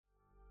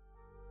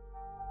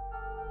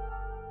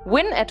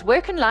Win at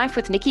Work and Life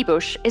with Nikki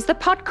Bush is the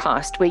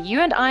podcast where you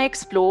and I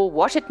explore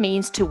what it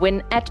means to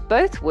win at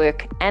both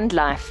work and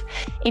life.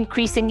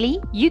 Increasingly,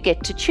 you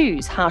get to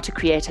choose how to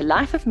create a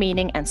life of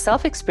meaning and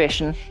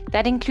self-expression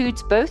that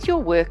includes both your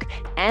work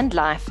and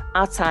life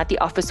outside the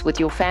office with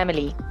your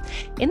family.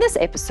 In this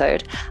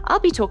episode, I'll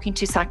be talking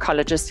to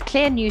psychologist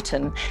Claire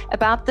Newton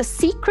about the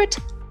secret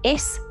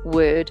S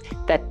word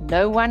that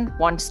no one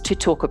wants to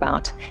talk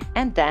about,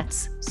 and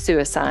that's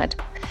suicide.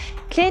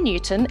 Claire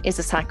Newton is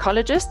a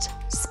psychologist,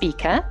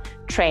 speaker,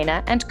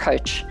 trainer, and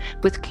coach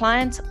with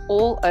clients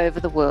all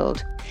over the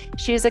world.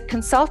 She is a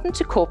consultant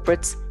to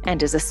corporates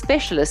and is a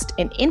specialist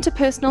in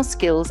interpersonal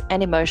skills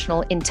and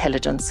emotional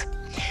intelligence.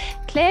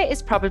 Claire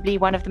is probably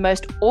one of the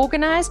most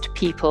organized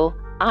people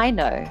I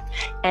know,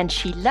 and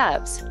she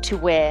loves to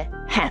wear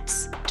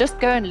hats. Just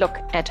go and look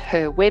at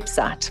her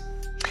website.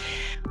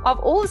 Of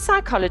all the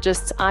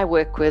psychologists I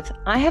work with,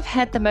 I have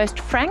had the most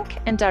frank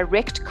and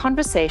direct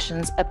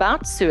conversations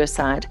about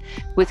suicide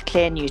with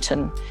Claire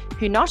Newton,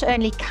 who not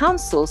only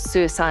counsels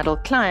suicidal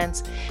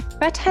clients,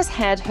 but has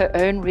had her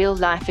own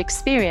real-life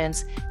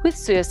experience with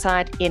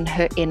suicide in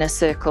her inner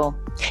circle.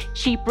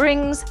 She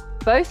brings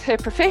both her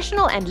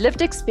professional and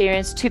lived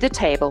experience to the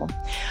table.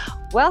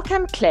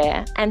 Welcome,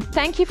 Claire, and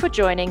thank you for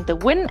joining the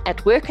Win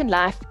at Work and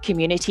Life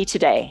community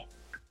today.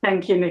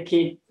 Thank you,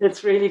 Nikki.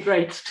 It's really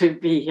great to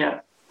be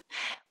here.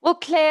 Well,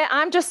 Claire,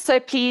 I'm just so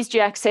pleased you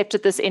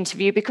accepted this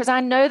interview because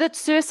I know that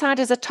suicide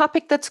is a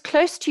topic that's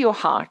close to your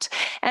heart.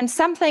 And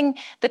something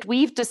that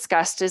we've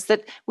discussed is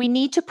that we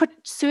need to put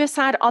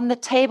suicide on the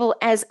table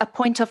as a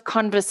point of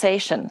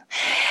conversation.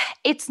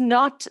 It's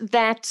not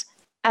that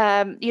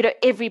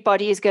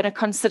everybody is going to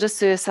consider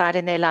suicide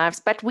in their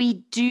lives, but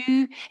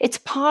it's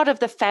part of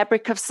the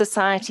fabric of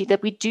society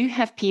that we do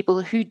have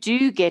people who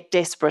do get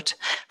desperate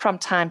from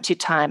time to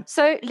time.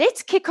 So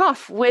let's kick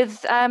off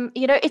with,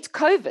 it's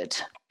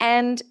COVID.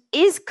 And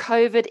is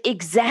COVID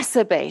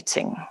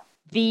exacerbating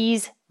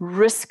these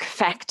risk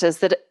factors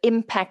that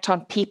impact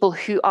on people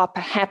who are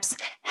perhaps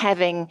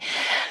having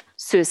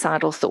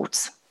suicidal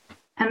thoughts?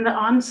 And the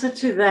answer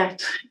to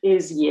that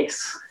is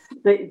yes.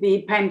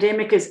 The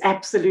pandemic is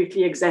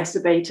absolutely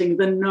exacerbating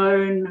the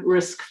known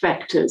risk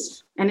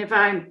factors. And if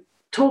I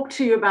talk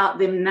to you about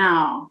them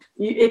now,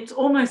 it's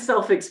almost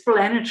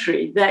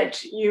self-explanatory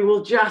that you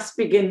will just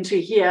begin to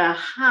hear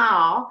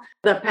how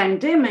the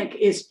pandemic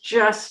is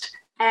just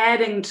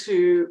adding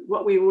to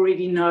what we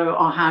already know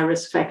are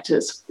high-risk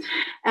factors.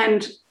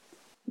 And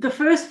the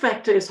first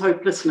factor is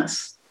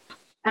hopelessness.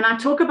 And I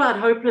talk about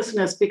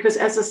hopelessness because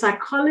as a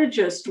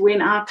psychologist,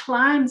 when our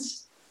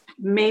clients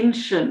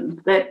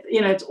mention that,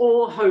 it's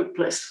all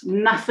hopeless,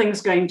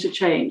 nothing's going to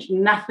change,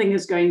 nothing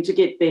is going to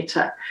get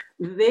better,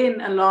 then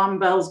alarm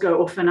bells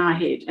go off in our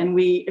head and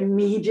we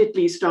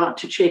immediately start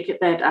to check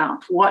that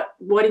out. What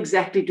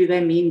exactly do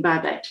they mean by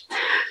that?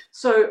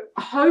 So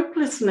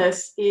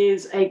hopelessness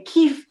is a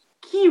key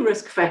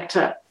risk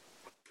factor.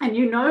 And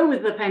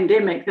with the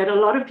pandemic that a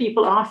lot of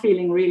people are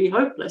feeling really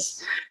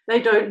hopeless.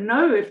 They don't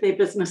know if their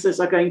businesses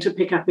are going to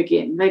pick up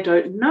again. They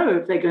don't know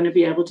if they're going to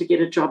be able to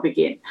get a job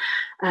again.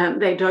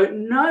 They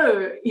don't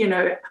know,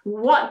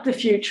 what the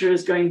future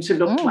is going to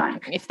look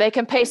like. If they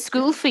can pay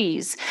school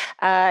fees,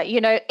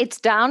 it's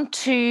down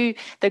to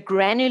the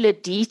granular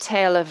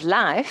detail of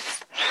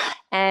life.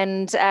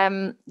 And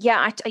I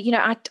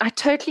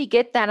totally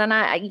get that.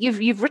 And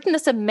you've written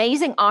this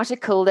amazing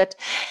article that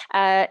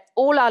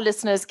all our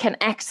listeners can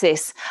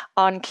access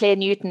on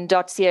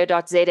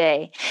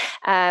clairenewton.co.za.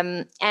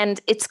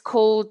 And it's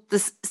called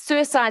The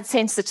Suicide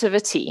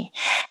Sensitivity.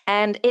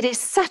 And it is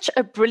such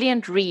a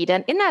brilliant read.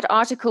 And in that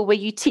article where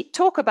you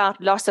talk about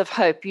loss of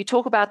hope, you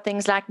talk about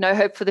things like no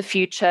hope for the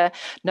future,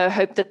 no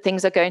hope that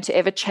things are going to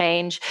ever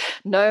change,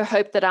 no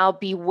hope that I'll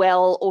be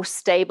well or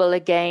stable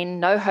again,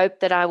 no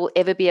hope that I will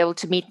ever be able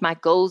to meet my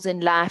goals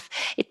in life.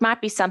 It might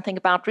be something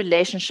about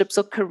relationships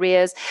or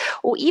careers,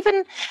 or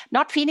even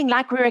not feeling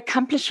like we're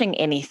accomplishing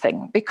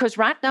anything, because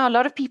right now a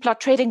lot of people are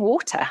treading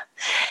water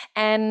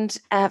and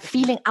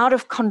feeling out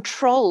of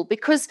control,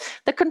 because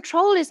the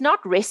control is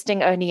not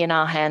resting only in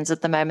our hands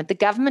at the moment. The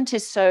government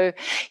is so,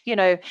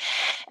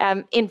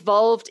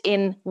 involved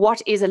in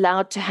what is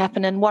allowed to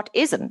happen and what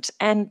isn't.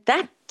 And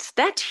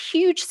that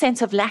huge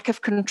sense of lack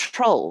of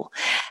control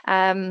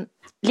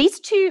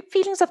leads to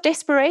feelings of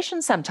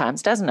desperation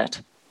sometimes, doesn't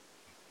it?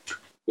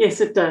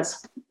 Yes, it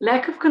does.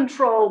 Lack of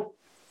control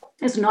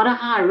is not a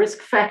high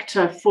risk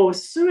factor for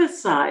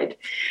suicide,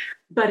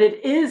 but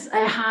it is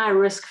a high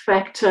risk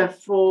factor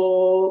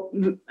for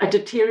a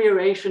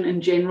deterioration in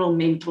general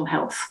mental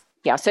health.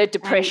 Yeah, so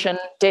depression,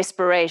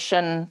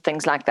 desperation,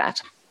 things like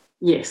that.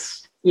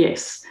 Yes.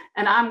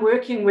 And I'm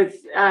working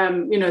with,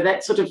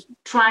 that sort of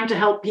trying to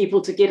help people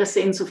to get a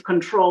sense of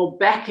control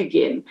back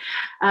again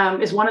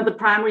is one of the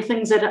primary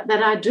things that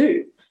I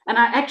do. And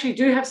I actually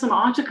do have some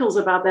articles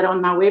about that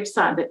on my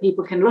website that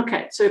people can look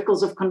at,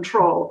 Circles of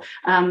Control,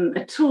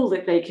 a tool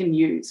that they can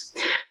use.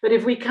 But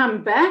if we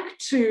come back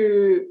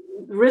to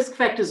risk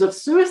factors of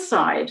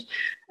suicide,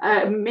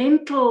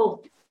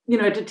 mental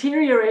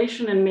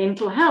deterioration in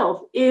mental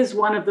health is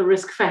one of the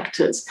risk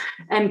factors.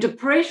 And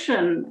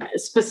depression,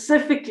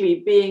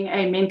 specifically being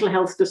a mental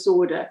health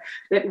disorder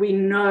that we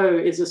know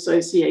is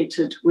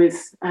associated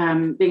with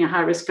being a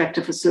high risk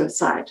factor for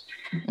suicide.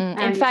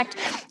 In fact,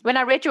 when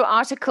I read your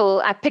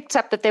article, I picked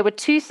up that there were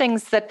two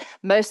things that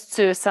most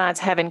suicides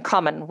have in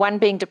common, one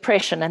being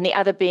depression and the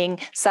other being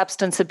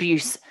substance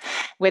abuse,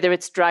 whether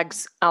it's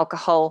drugs,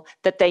 alcohol,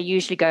 that they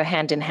usually go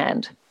hand in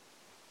hand.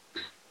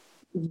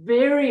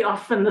 Very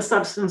often the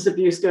substance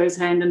abuse goes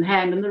hand in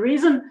hand. And the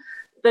reason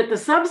that the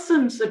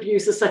substance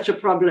abuse is such a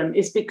problem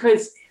is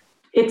because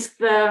it's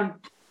the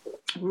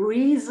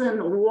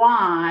reason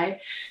why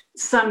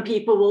some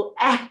people will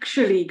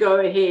actually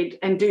go ahead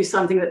and do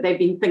something that they've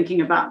been thinking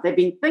about. They've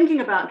been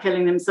thinking about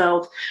killing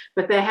themselves,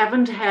 but they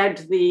haven't had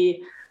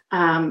the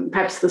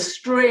perhaps the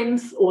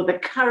strength or the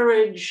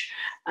courage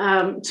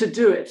to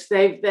do it.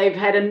 They've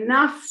had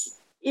enough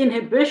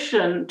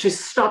inhibition to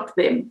stop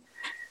them.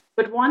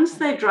 But once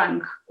they're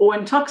drunk or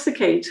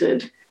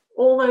intoxicated,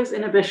 all those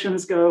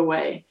inhibitions go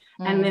away.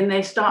 And then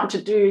they start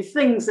to do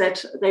things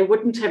that they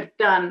wouldn't have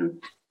done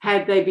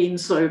had they been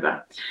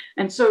sober.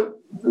 And so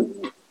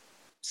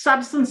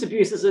substance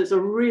abuse is a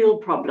real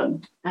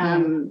problem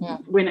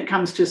when it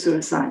comes to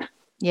suicide.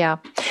 Yeah.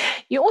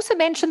 You also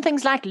mentioned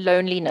things like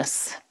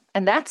loneliness.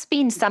 And that's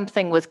been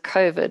something with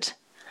COVID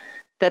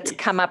that's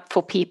come up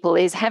for people,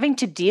 is having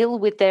to deal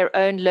with their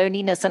own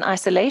loneliness and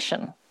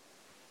isolation.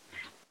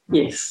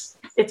 Yes,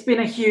 it's been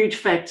a huge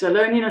factor.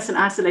 Loneliness and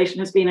isolation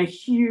has been a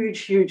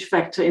huge, huge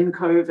factor in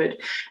COVID.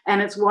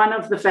 And it's one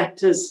of the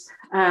factors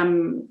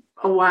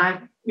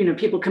why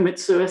people commit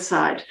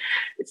suicide.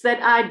 It's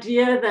that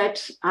idea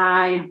that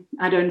I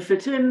don't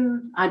fit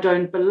in, I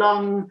don't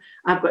belong,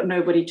 I've got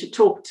nobody to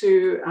talk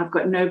to, I've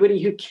got nobody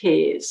who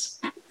cares.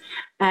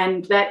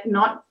 And that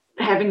not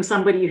having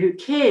somebody who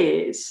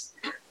cares,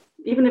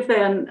 even if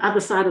they're on the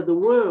other side of the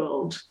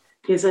world,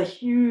 is a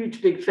huge,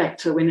 big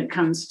factor when it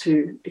comes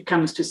to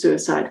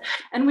suicide.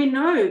 And we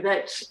know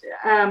that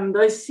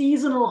those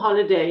seasonal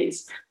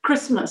holidays,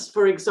 Christmas,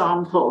 for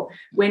example,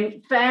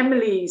 when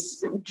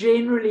families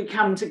generally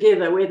come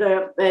together,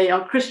 whether they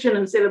are Christian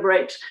and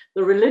celebrate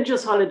the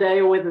religious holiday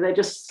or whether they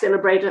just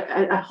celebrate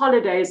a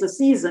holiday as a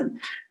season,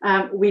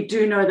 we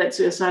do know that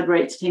suicide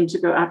rates tend to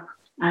go up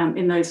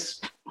in those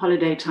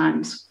holiday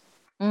times.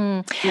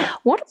 Yeah.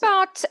 What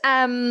about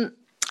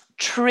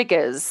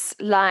triggers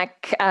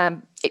like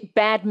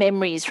bad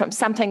memories from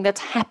something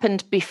that's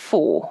happened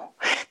before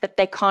that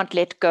they can't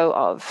let go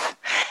of?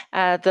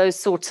 Those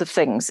sorts of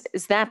things.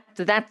 Is that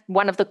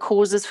one of the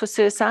causes for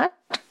suicide?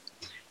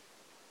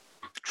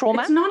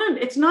 Trauma?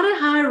 It's not a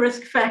high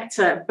risk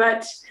factor,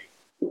 but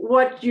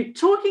what you're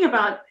talking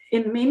about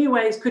in many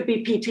ways could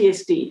be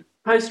PTSD,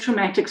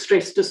 post-traumatic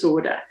stress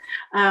disorder.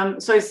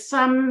 So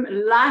some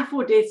life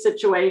or death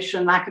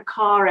situation like a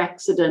car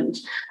accident,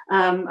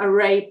 a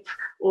rape,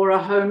 or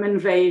a home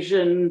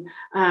invasion,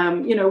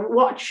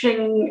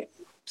 watching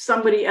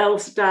somebody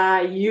else die,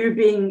 you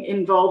being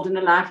involved in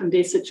a life and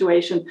death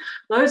situation,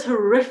 those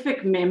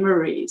horrific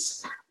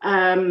memories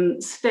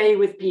stay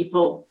with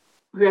people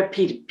who have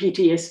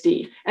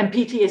PTSD. And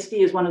PTSD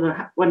is one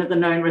of the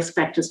known risk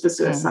factors for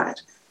suicide.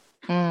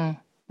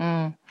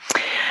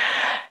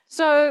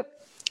 So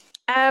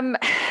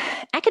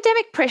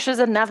academic pressure is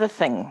another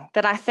thing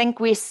that I think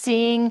we're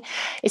seeing,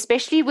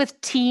 especially with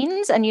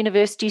teens and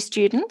university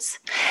students.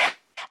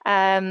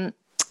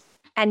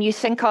 And you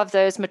think of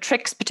those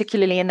matrics,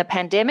 particularly in the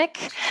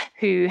pandemic,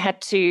 who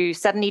had to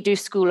suddenly do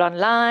school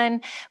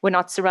online, were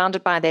not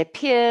surrounded by their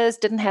peers,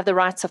 didn't have the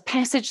rites of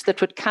passage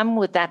that would come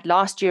with that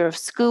last year of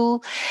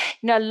school.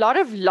 A lot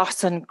of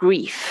loss and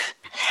grief.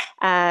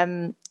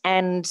 And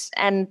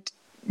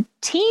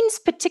teens,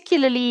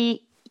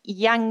 particularly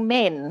young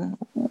men,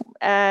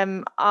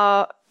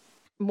 are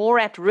more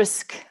at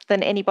risk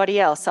than anybody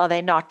else, are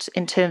they not,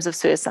 in terms of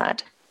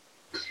suicide?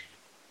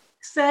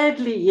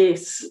 Sadly,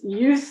 yes.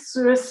 Youth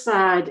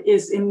suicide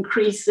is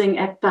increasing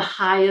at the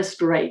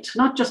highest rate,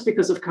 not just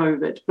because of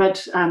COVID,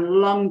 but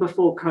long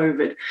before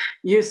COVID.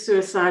 Youth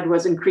suicide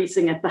was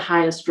increasing at the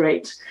highest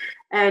rate.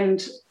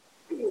 And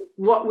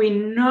what we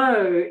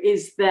know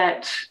is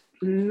that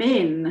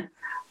men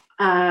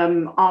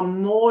are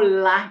more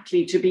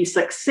likely to be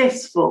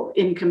successful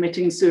in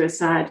committing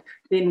suicide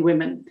than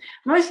women,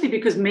 mostly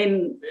because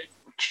men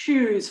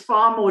choose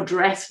far more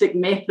drastic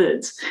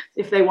methods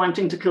if they're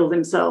wanting to kill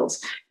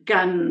themselves,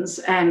 guns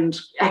and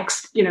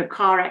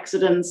car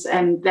accidents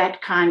and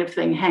that kind of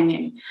thing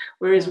hanging,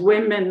 whereas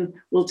women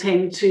will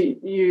tend to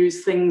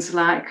use things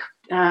like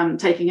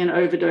taking an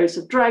overdose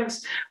of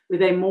drugs, where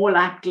they're more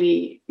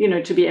likely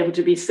to be able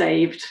to be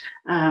saved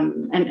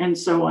and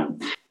so on.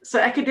 So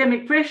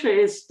academic pressure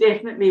is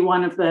definitely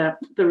one of the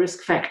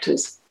risk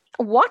factors.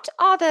 What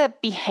are the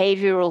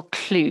behavioral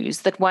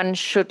clues that one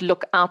should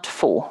look out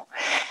for?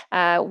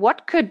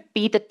 What could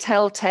be the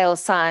telltale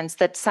signs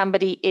that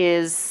somebody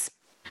is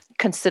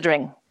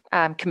considering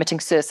committing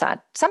suicide?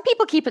 Some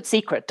people keep it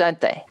secret, don't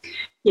they?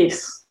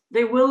 Yes.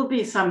 There will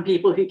be some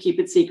people who keep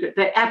it secret.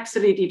 They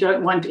absolutely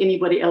don't want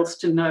anybody else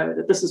to know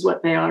that this is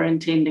what they are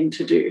intending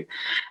to do.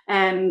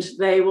 And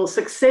they will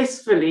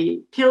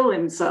successfully kill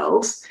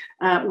themselves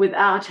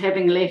without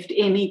having left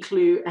any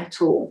clue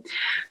at all.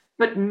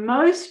 But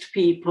most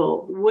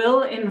people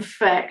will, in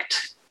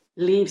fact,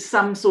 leave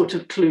some sort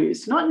of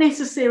clues, not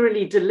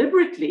necessarily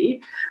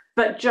deliberately,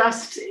 but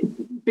just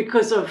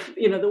because of,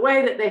 the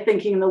way that they're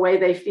thinking and the way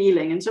they're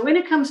feeling. And so when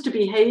it comes to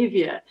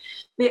behavior,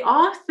 there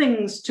are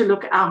things to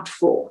look out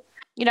for.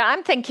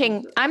 I'm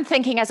thinking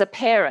as a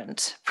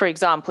parent, for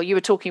example, you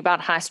were talking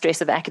about high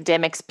stress of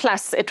academics,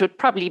 plus it would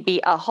probably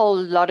be a whole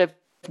lot of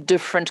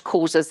different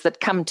causes that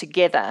come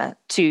together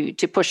to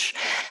push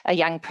a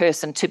young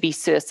person to be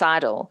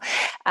suicidal.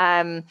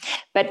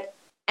 But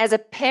as a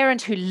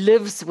parent who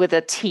lives with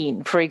a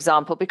teen, for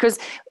example, because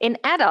in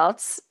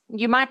adults,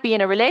 you might be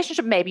in a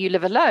relationship, maybe you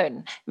live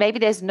alone, maybe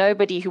there's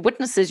nobody who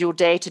witnesses your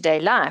day-to-day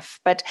life.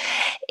 But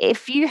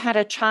if you had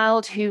a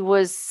child who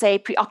was, say,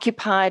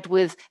 preoccupied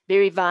with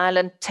very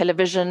violent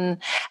television,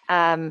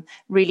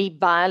 really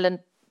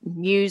violent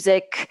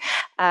music,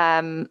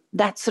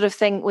 that sort of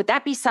thing, would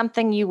that be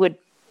something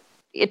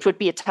it would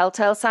be a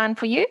telltale sign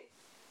for you?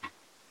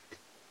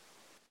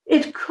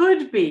 It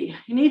could be.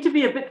 You need to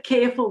be a bit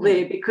careful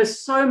there, because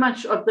so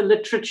much of the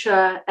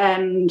literature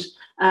and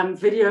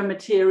video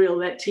material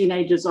that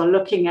teenagers are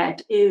looking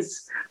at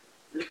is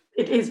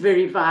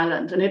very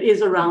violent, and it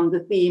is around the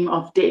theme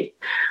of death.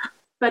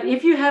 But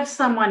if you have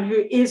someone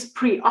who is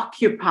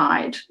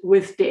preoccupied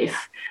with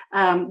death,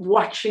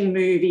 watching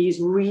movies,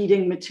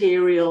 reading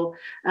material,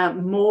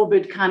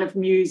 morbid kind of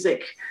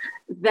music,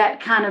 that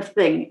kind of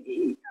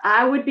thing,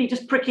 I would be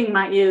just pricking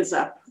my ears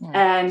up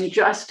and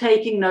just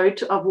taking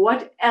note of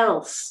what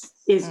else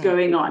is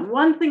going on.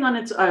 One thing on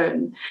its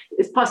own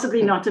is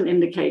possibly not an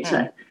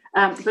indicator,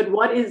 but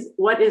what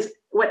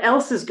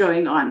else is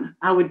going on?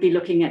 I would be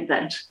looking at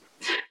that.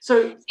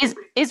 So,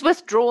 is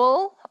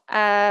withdrawal,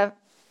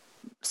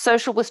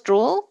 social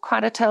withdrawal,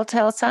 quite a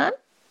telltale sign?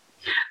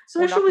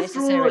 Social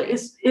withdrawal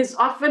is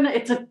often a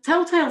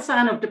telltale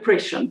sign of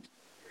depression.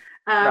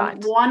 Right.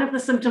 One of the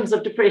symptoms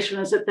of depression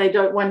is that they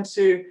don't want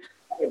to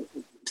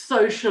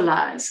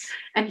socialize.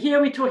 And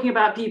here we're talking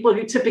about people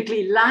who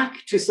typically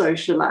like to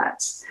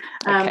socialize.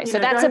 Okay, so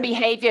that's a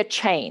behavior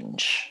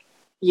change.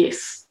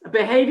 Yes, a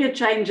behavior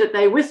change that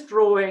they're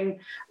withdrawing.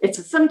 It's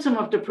a symptom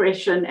of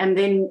depression. And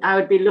then I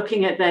would be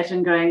looking at that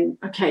and going,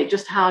 okay,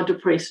 just how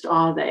depressed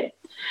are they?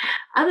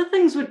 Other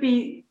things would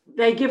be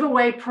they give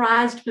away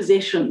prized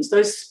possessions,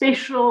 those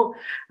special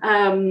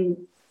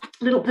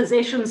little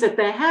possessions that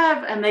they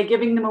have, and they're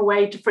giving them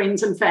away to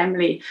friends and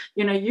family.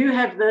 You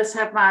have this,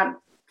 have my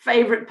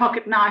favorite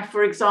pocket knife,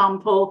 for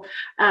example.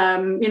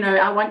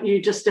 I want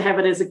you just to have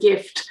it as a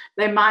gift.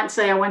 They might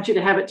say, I want you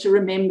to have it to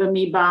remember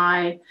me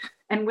by.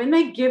 And when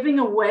they're giving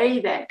away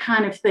that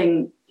kind of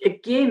thing,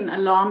 again,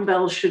 alarm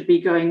bells should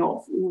be going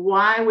off.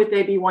 Why would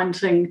they be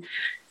wanting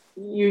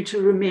you to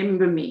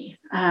remember me?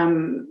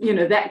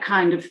 That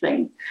kind of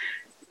thing.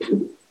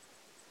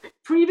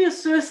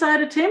 Previous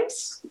suicide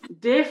attempts,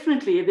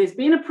 definitely. If there's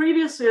been a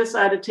previous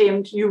suicide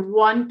attempt, you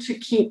want to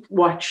keep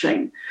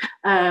watching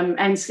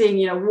and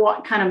seeing,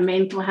 what kind of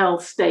mental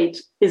health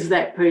state is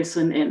that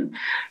person in.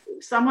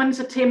 If someone's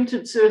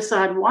attempted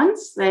suicide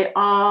once, they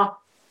are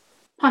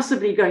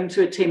possibly going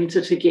to attempt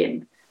it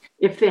again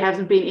if there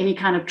hasn't been any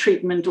kind of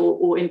treatment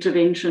or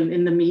intervention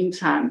in the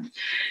meantime.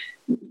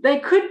 They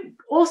could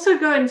also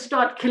go and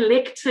start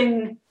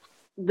collecting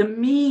the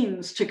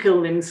means to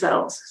kill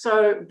themselves.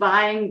 So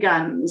buying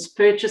guns,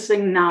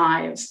 purchasing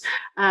knives,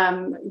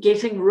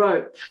 getting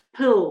rope,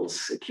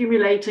 pills,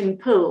 accumulating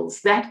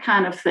pills, that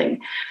kind of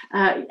thing.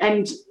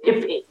 And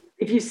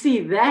if you see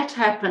that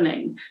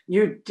happening,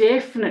 you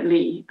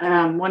definitely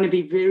want to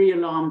be very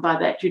alarmed by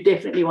that. You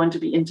definitely want to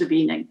be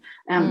intervening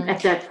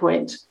at that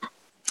point.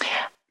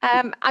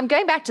 I'm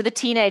going back to the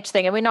teenage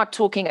thing, and we're not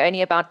talking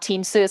only about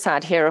teen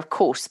suicide here, of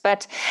course,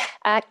 but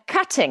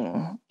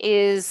cutting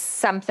is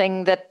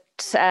something that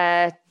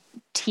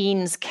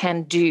teens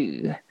can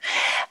do.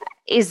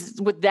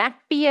 Would that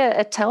be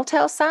a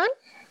telltale sign?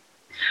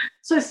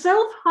 So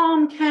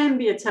self-harm can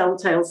be a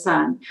telltale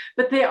sign,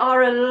 but there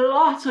are a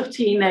lot of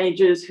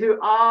teenagers who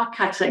are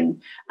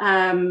cutting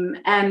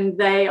and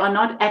they are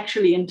not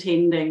actually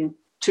intending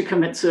to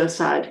commit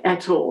suicide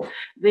at all.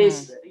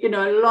 There's, a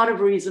lot of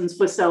reasons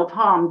for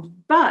self-harm,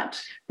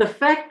 but the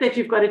fact that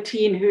you've got a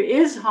teen who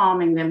is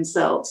harming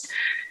themselves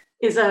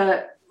is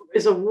a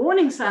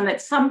warning sign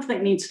that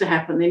something needs to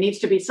happen. There needs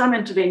to be some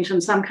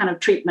intervention, some kind of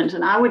treatment.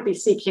 And I would be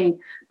seeking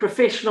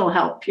professional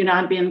help.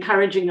 I'd be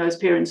encouraging those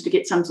parents to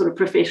get some sort of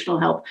professional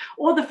help,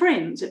 or the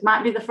friends. It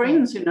might be the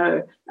friends who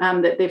know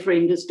that their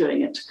friend is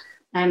doing it.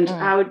 And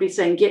I would be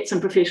saying, get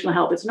some professional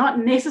help. It's not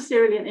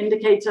necessarily an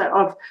indicator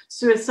of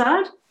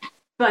suicide,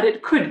 but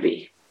it could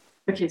be.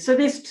 Okay, so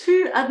there's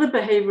two other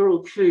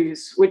behavioral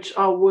clues which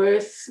are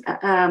worth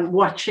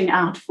watching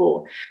out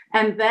for,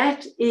 and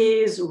that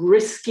is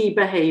risky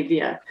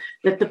behavior,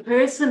 that the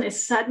person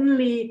is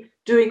suddenly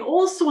doing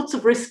all sorts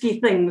of risky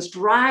things,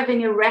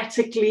 driving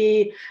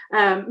erratically,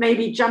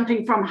 maybe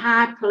jumping from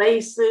high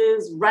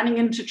places, running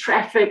into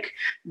traffic,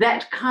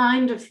 that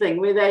kind of thing,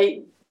 where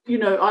they,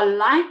 are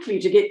likely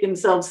to get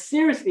themselves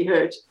seriously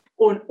hurt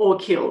or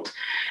killed.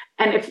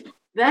 And if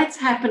that's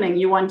happening,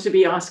 you want to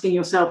be asking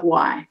yourself,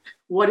 why?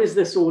 What is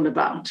this all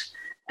about?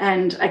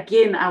 And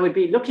again, I would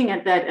be looking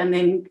at that, and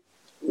then,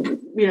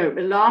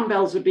 alarm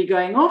bells would be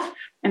going off,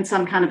 and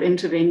some kind of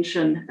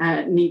intervention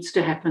needs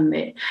to happen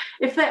there.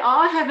 If they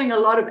are having a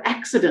lot of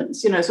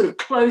accidents, sort of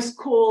close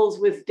calls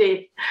with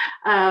death,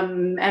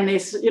 and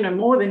there's,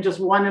 more than just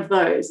one of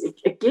those,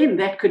 again,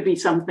 that could be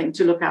something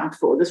to look out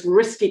for. This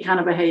risky kind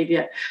of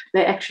behavior,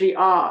 they actually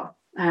are,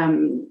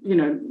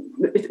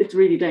 it's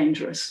really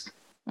dangerous.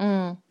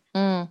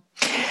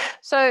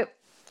 So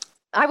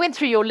I went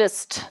through your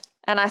list,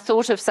 and I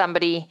thought of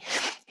somebody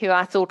who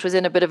I thought was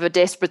in a bit of a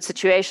desperate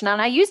situation.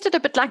 And I used it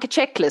a bit like a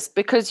checklist,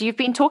 because you've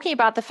been talking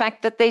about the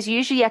fact that there's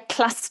usually a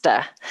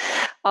cluster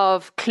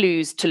of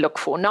clues to look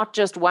for, not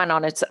just one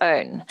on its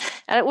own.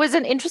 And it was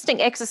an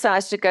interesting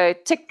exercise to go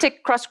tick,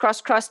 tick, cross, cross,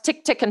 cross,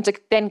 tick, tick, and to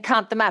then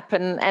count them up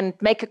and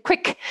make a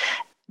quick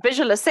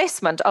visual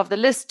assessment of the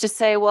list to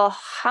say, well,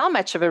 how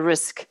much of a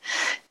risk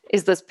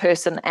is this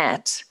person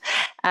at?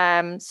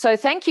 So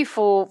thank you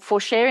for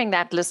sharing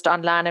that list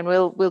online, and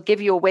we'll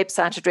give you your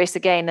website address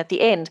again at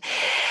the end.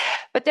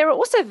 But there are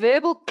also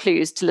verbal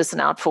clues to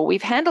listen out for.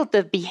 We've handled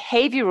the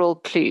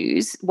behavioral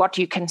clues, what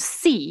you can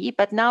see,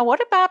 but now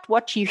what about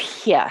what you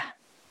hear?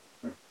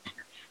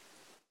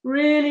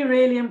 Really,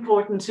 really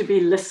important to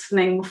be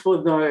listening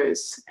for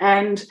those.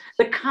 And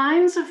the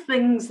kinds of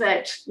things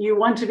that you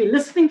want to be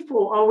listening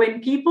for are when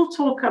people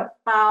talk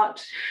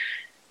about,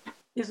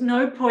 there's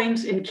no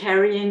point in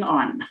carrying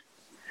on.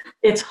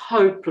 It's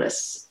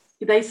hopeless.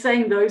 They're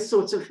saying those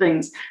sorts of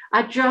things.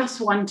 I just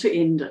want to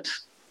end it.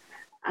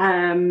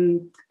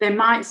 They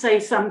might say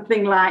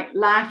something like,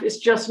 life is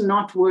just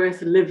not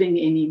worth living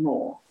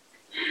anymore.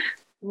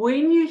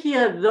 When you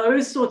hear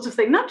those sorts of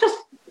things, not just,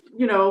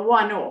 a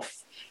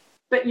one-off,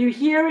 but you're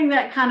hearing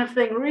that kind of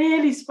thing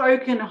really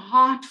spoken,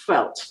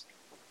 heartfelt,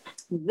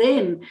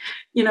 then,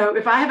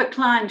 if I have a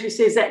client who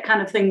says that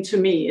kind of thing to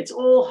me, it's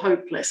all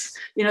hopeless.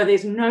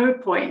 There's no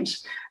point.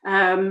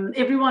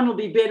 Everyone will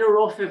be better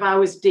off if I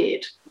was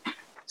dead. As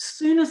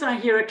soon as I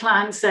hear a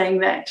client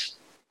saying that,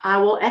 I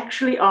will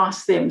actually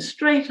ask them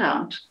straight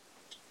out,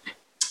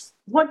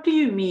 what do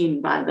you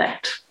mean by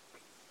that?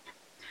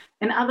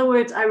 In other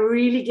words, I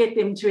really get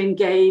them to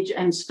engage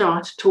and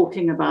start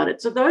talking about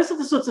it. So those are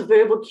the sorts of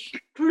verbal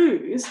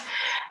clues.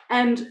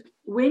 And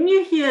when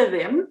you hear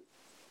them,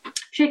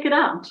 check it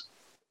out.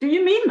 Do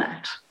you mean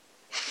that?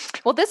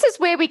 Well, this is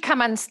where we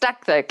come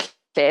unstuck, though,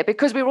 Claire,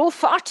 because we're all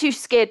far too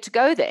scared to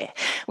go there.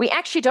 We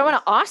actually don't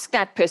want to ask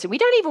that person. We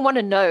don't even want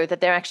to know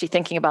that they're actually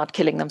thinking about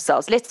killing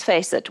themselves. Let's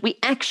face it. We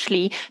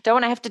actually don't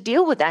want to have to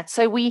deal with that.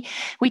 So we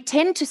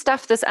tend to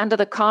stuff this under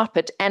the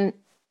carpet and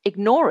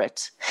ignore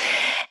it.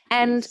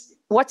 And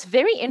what's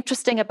very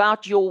interesting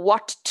about your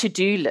what to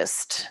do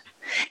list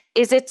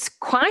is it's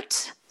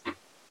quite,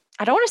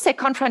 I don't want to say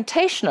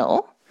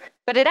confrontational,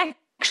 but it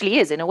actually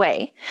is in a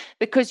way,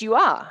 because you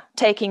are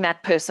taking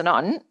that person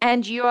on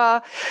and you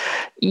are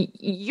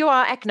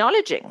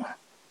acknowledging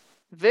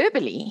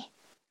verbally,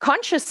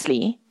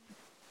 consciously,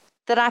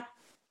 that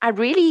I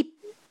really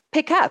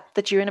pick up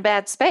that you're in a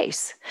bad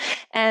space.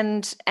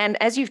 And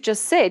as you've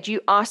just said,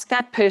 you ask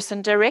that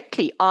person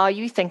directly, are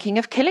you thinking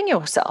of killing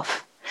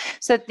yourself?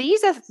 So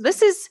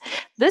this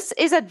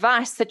is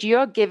advice that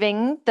you're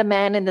giving the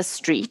man in the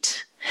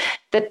street,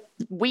 that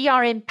we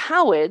are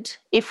empowered,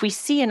 if we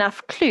see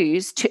enough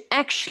clues, to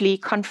actually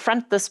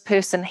confront this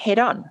person head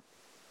on.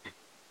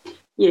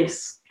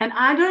 Yes, and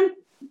I don't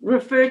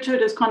refer to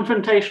it as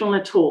confrontational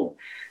at all,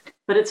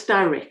 but it's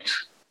direct.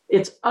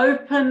 It's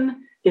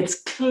open,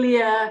 it's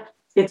clear,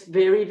 it's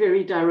very,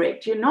 very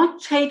direct. You're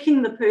not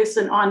taking the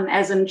person on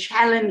as in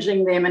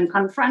challenging them and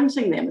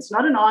confronting them. It's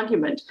not an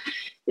argument.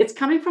 It's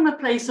coming from a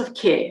place of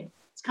care.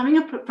 It's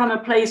coming from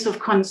a place of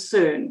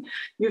concern.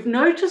 You've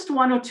noticed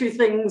one or two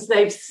things,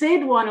 they've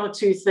said one or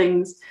two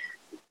things,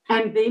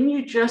 and then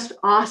you just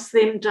ask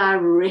them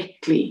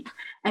directly.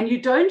 And you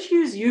don't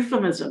use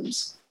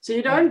euphemisms. So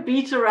you don't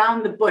beat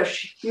around the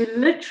bush. You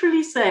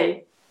literally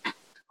say,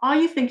 are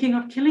you thinking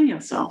of killing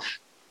yourself?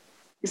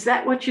 Is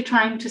that what you're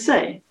trying to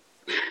say?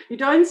 You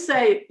don't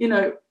say,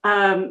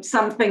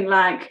 something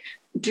like,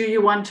 do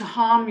you want to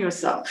harm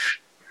yourself?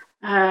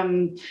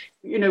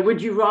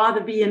 Would you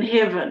rather be in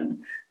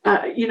heaven?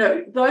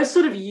 Those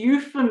sort of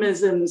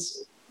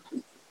euphemisms,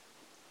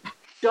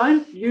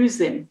 don't use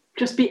them.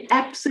 Just be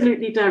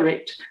absolutely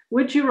direct.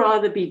 Would you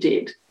rather be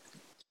dead?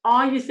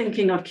 Are you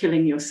thinking of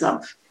killing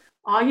yourself?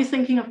 Are you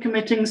thinking of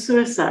committing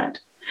suicide?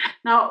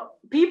 Now,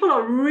 people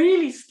are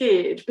really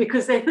scared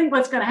because they think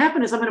what's going to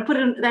happen is I'm going to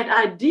put that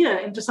idea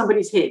into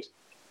somebody's head.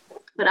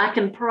 But I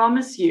can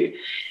promise you,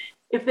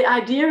 if the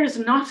idea is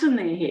not in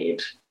their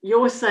head,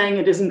 you're saying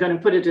it isn't going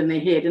to put it in their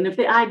head. And if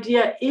the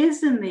idea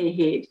is in their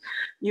head,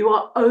 you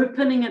are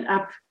opening it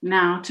up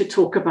now to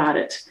talk about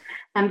it.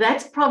 And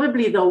that's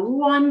probably the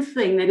one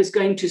thing that is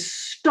going to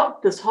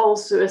stop this whole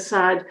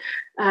suicide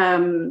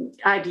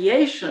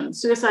ideation.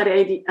 Suicide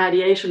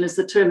ideation is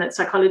the term that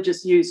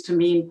psychologists use to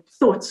mean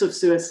thoughts of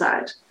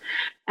suicide.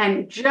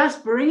 And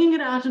just bringing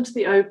it out into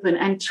the open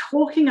and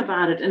talking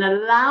about it and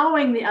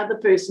allowing the other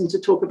person to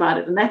talk about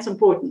it, and that's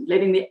important,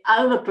 letting the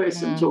other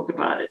person talk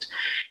about it,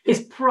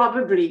 is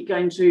probably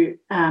going to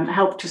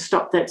help to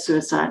stop that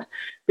suicide.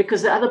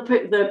 Because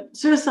the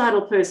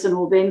suicidal person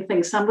will then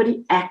think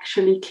somebody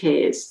actually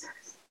cares.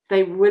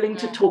 They're willing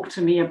to talk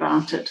to me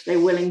about it. They're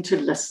willing to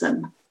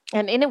listen.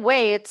 And in a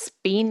way, it's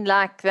been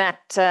like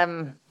that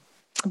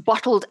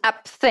bottled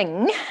up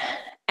thing.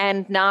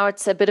 And now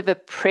it's a bit of a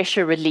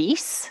pressure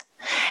release.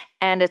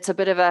 And it's a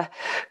bit of a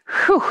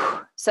whew.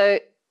 So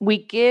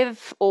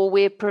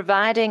we're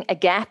providing a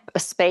gap, a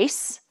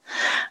space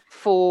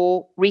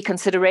for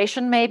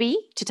reconsideration, maybe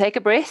to take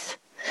a breath,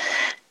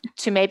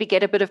 to maybe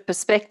get a bit of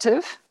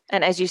perspective.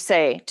 And as you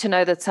say, to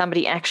know that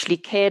somebody actually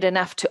cared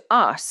enough to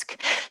ask.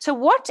 So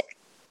what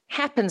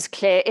happens,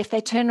 Claire, if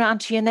they turn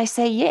around to you and they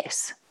say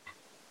yes?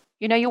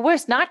 You know, your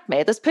worst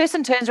nightmare, this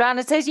person turns around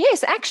and says,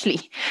 yes,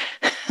 actually,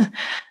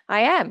 I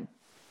am.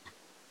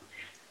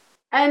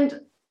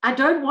 And I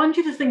don't want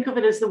you to think of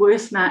it as the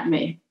worst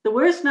nightmare. The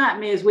worst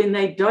nightmare is when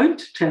they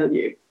don't tell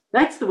you.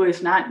 That's the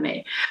worst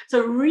nightmare.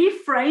 So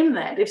reframe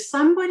that. If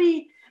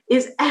somebody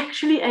is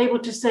actually able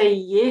to say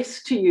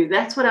yes to you,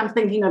 that's what I'm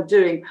thinking of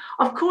doing.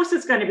 Of course,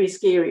 it's going to be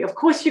scary. Of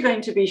course, you're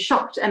going to be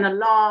shocked and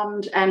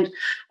alarmed and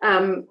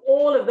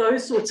all of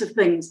those sorts of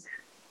things.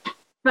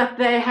 But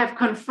they have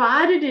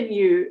confided in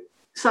you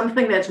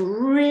something that's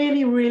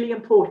really, really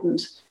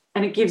important,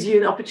 and it gives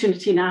you the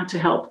opportunity now to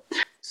help.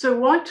 So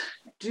what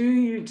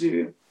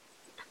do?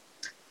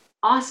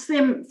 Ask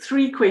them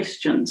 3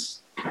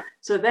 questions.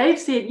 So they've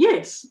said,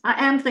 yes,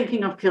 I am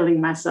thinking of killing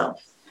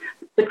myself.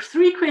 The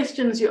 3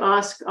 questions you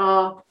ask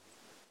are,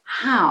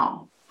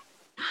 how?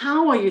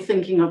 How are you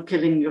thinking of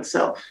killing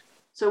yourself?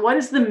 So what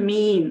is the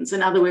means?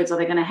 In other words, are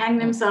they going to hang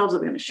themselves? Are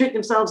they going to shoot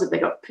themselves? Have they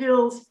got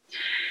pills?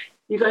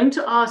 You're going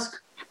to ask,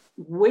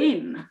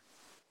 when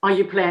are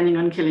you planning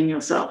on killing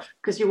yourself?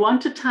 Because you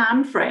want a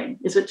time frame.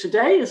 Is it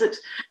today? Is it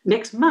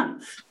next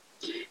month?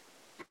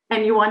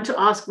 And you want to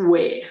ask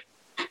where.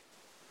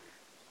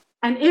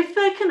 And if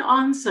they can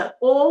answer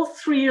all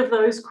 3 of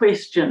those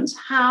questions,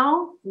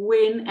 how,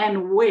 when,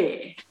 and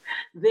where,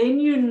 then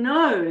you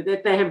know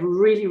that they have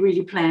really,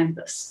 really planned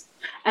this.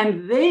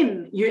 And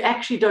then you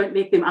actually don't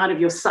let them out of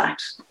your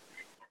sight.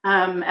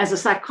 As a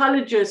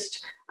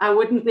psychologist, I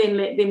wouldn't then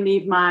let them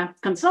leave my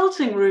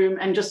consulting room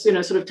and just,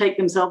 sort of take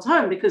themselves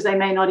home, because they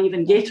may not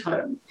even get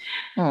home.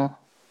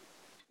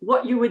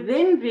 What you would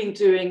then be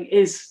doing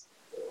is,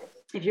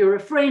 if you're a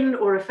friend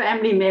or a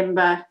family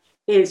member,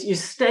 is you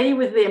stay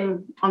with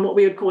them on what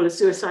we would call a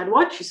suicide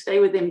watch. You stay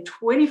with them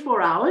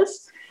 24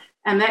 hours,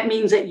 and that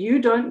means that you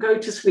don't go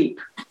to sleep,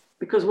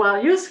 because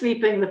while you're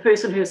sleeping, the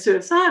person who is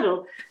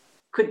suicidal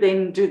could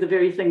then do the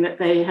very thing that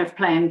they have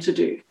planned to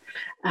do.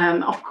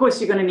 Of course,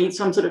 you're going to need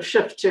some sort of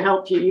shift to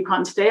help you. You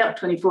can't stay up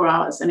 24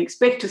 hours and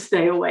expect to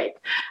stay awake.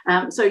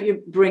 So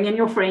you bring in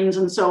your friends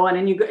and so on,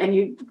 and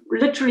you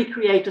literally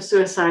create a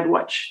suicide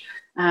watch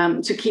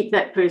to keep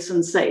that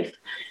person safe.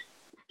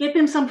 Get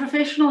them some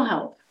professional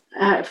help.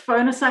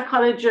 Phone a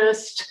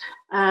psychologist,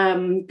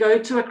 go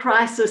to a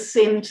crisis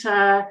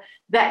center,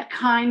 that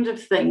kind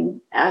of thing,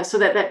 so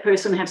that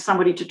person has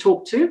somebody to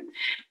talk to.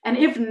 And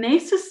if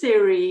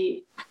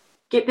necessary,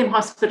 get them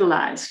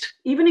hospitalized,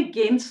 even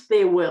against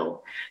their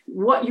will.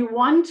 What you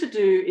want to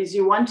do is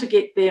you want to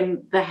get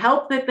them the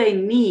help that they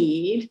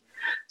need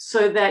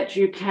so that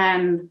you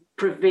can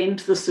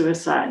prevent the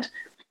suicide.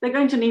 They're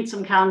going to need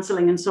some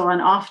counseling and so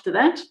on after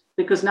that,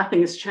 because nothing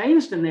has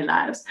changed in their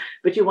lives,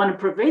 but you want to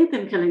prevent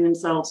them killing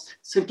themselves,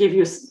 so give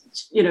you,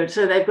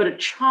 so they've got a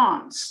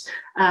chance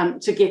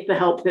to get the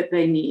help that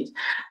they need.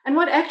 And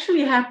what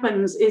actually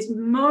happens is,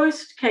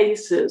 most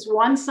cases,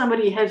 once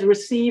somebody has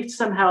received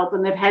some help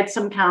and they've had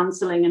some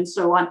counseling and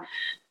so on,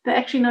 they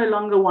actually no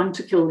longer want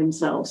to kill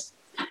themselves.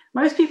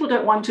 Most people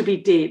don't want to be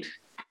dead.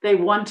 They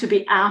want to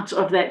be out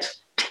of that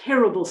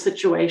terrible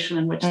situation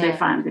in which they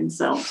find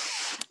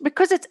themselves.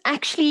 Because it's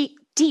actually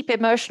deep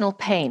emotional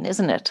pain,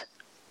 isn't it?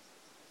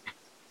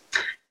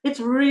 It's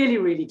really,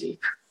 really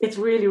deep. It's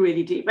really,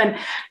 really deep. And,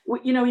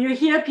 you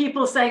hear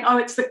people saying, oh,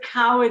 it's the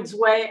coward's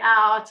way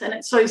out and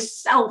it's so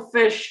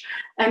selfish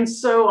and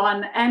so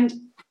on. And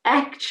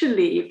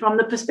actually, from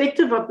the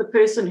perspective of the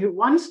person who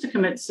wants to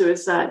commit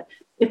suicide,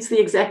 it's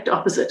the exact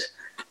opposite.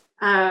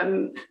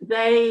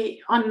 They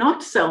are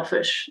not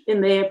selfish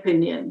in their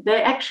opinion.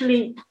 They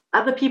actually,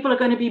 other people are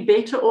going to be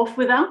better off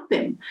without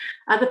them.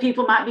 Other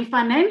people might be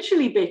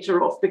financially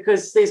better off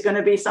because there's going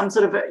to be some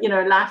sort of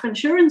life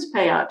insurance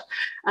payout.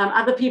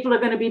 Other people are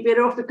going to be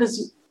better off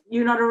because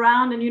you're not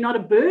around and you're not a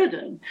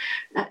burden.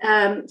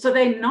 So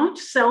they're not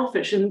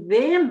selfish. In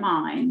their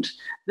mind,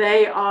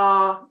 they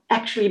are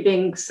actually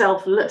being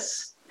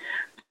selfless.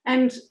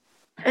 And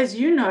as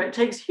you know, it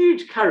takes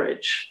huge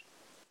courage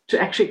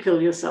to actually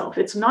kill yourself.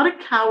 It's not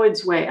a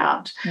coward's way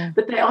out,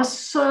 but they are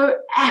so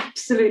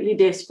absolutely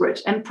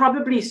desperate and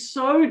probably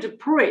so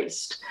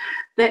depressed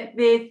that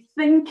their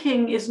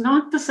thinking is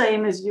not the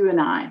same as you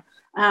and I,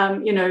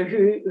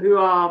 who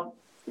are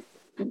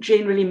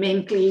generally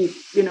mentally,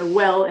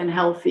 well and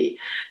healthy.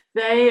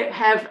 They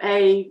have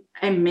a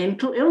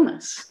mental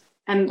illness,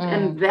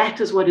 and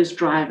that is what is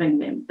driving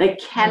them. They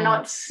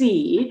cannot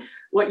see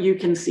what you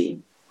can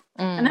see.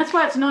 And that's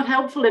why it's not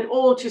helpful at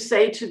all to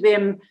say to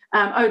them,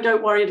 oh,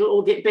 don't worry, it'll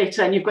all get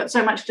better, and you've got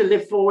so much to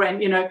live for.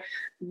 And,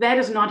 that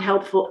is not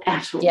helpful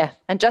at all. Yeah,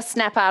 and just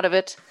snap out of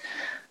it.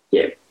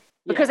 Yeah.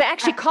 Because they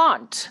actually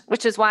can't,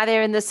 which is why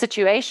they're in this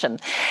situation.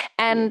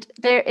 And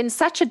they're in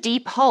such a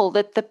deep hole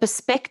that the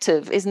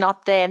perspective is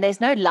not there, and there's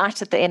no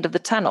light at the end of the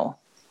tunnel.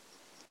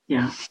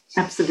 Yeah,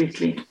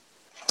 absolutely.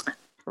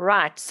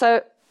 Right.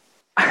 So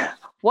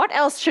what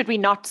else should we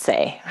not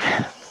say?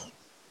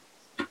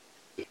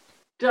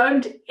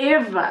 Don't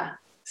ever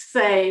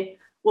say,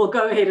 well,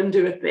 go ahead and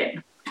do it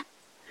then.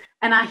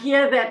 And I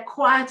hear that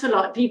quite a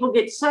lot. People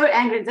get so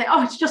angry and say,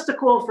 oh, it's just a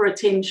call for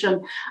attention.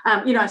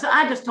 So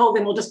I just told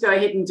them, well, just go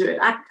ahead and do it.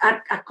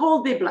 I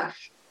called their bluff.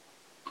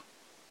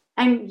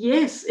 And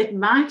yes, it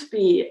might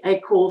be a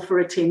call for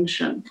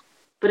attention.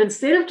 But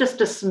instead of just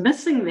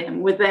dismissing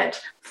them with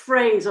that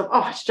phrase of,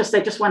 oh,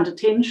 they just want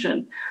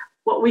attention,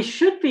 what we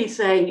should be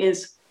saying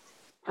is,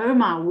 oh,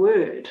 my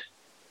word,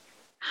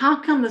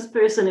 how come this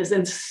person is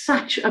in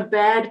such a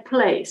bad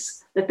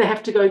place that they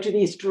have to go to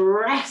these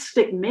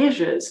drastic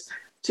measures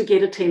to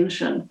get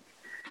attention?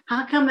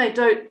 How come they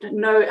don't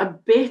know a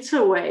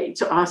better way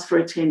to ask for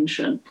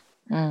attention?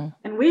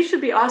 And we should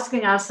be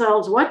asking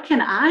ourselves, what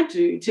can I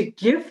do to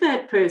give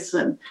that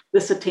person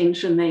this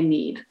attention they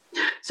need?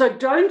 So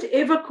don't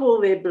ever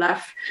call their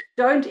bluff.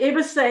 Don't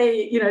ever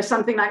say,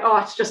 something like, oh,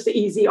 it's just the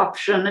easy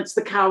option. It's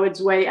the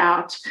coward's way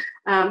out.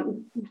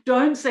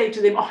 Don't say to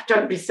them, oh,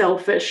 don't be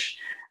selfish.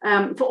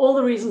 For all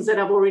the reasons that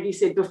I've already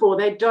said before,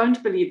 they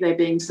don't believe they're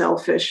being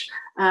selfish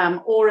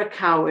or a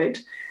coward.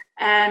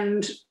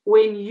 And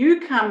when you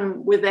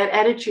come with that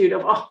attitude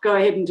of, oh, go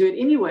ahead and do it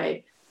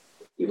anyway,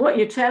 what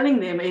you're telling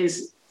them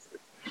is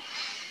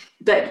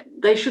that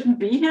they shouldn't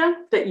be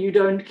here, that you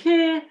don't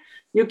care.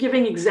 You're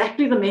giving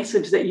exactly the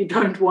message that you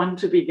don't want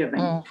to be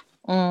giving.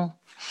 So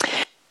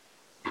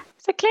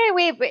Claire,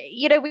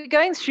 we're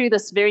going through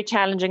this very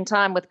challenging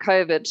time with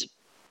COVID.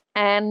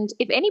 And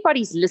if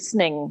anybody's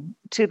listening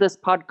to this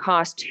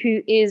podcast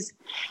who is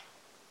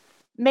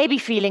maybe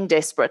feeling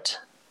desperate,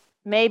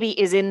 maybe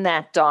is in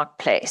that dark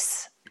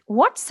place,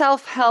 what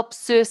self-help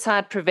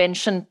suicide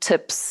prevention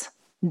tips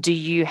do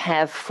you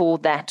have for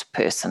that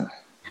person?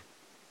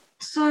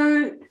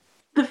 So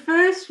the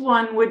first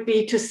one would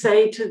be to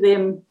say to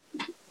them,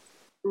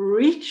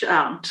 reach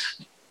out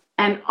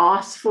and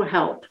ask for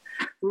help.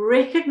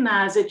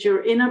 Recognize that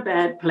you're in a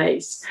bad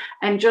place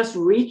and just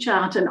reach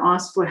out and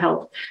ask for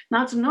help.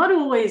 Now, it's not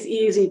always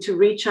easy to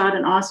reach out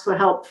and ask for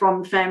help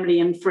from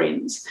family and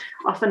friends.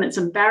 Often it's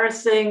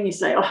embarrassing. You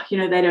say, oh,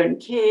 they don't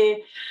care.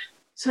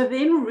 So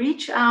then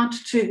reach out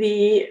to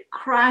the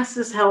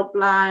crisis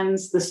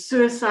helplines, the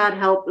suicide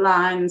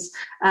helplines,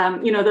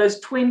 those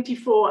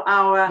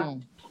 24-hour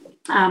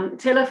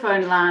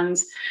telephone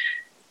lines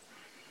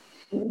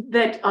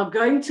that are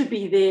going to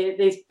be there.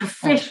 There's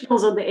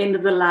professionals on the end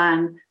of the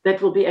line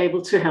that will be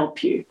able to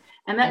help you.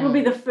 And that will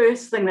be the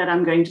first thing that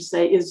I'm going to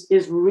say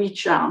is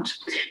reach out.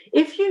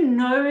 If you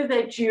know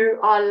that you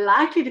are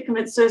likely to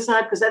commit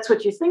suicide because that's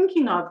what you're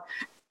thinking of,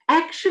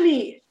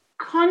 actually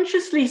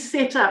consciously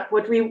set up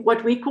what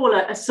we call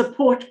a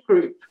support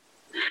group.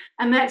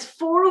 And that's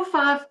 4 or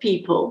 5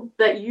 people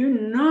that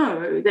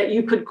that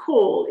you could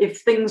call if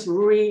things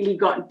really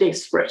got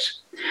desperate.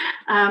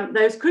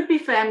 Those could be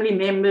family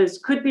members,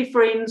 could be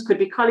friends, could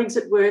be colleagues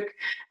at work,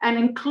 and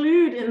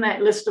include in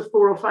that list of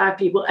 4 or 5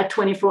 people a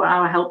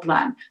 24-hour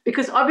helpline.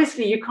 Because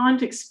obviously you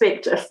can't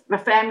expect a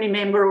family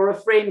member or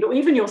a friend or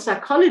even your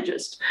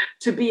psychologist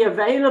to be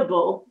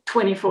available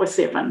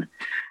 24/7.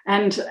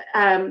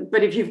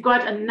 But if you've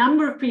got a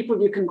number of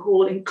people you can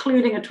call,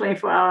 including a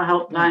 24-hour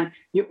helpline,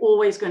 you're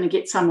always going to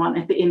get someone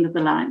at the end of the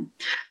line.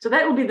 So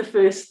that will be the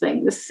first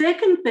thing. The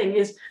second thing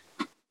is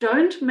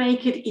don't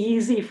make it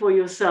easy for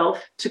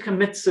yourself to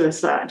commit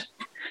suicide.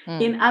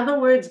 In other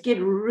words, get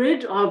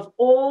rid of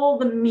all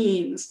the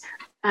means.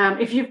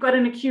 If you've got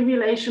an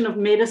accumulation of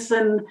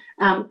medicine,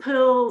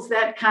 pills,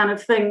 that kind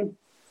of thing,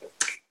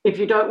 if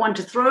you don't want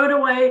to throw it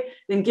away,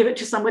 then give it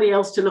to somebody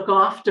else to look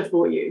after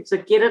for you. So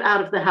get it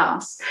out of the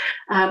house.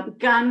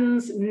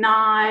 Guns,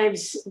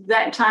 knives,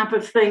 that type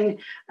of thing,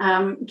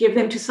 give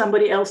them to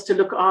somebody else to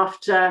look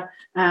after,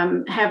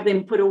 have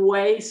them put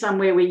away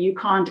somewhere where you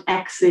can't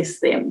access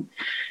them.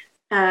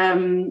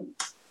 Don't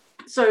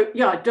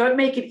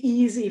make it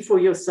easy for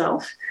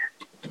yourself.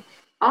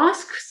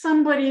 Ask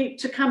somebody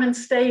to come and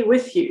stay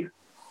with you.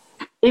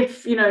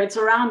 if it's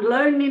around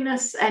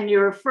loneliness and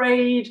you're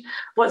afraid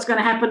what's going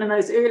to happen in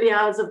those early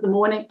hours of the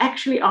morning,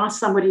 actually ask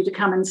somebody to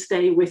come and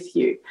stay with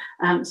you,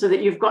 so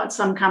that you've got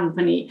some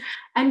company,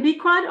 and be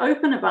quite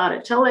open about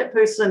it. Tell that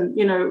person,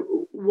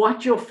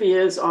 what your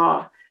fears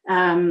are,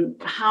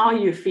 how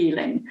you're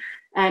feeling,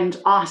 and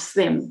ask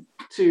them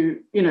to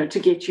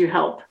get you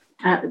help,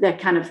 that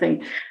kind of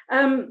thing.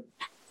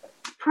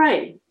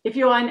 Pray. If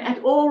you are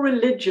at all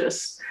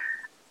religious,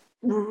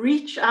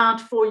 reach out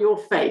for your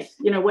faith,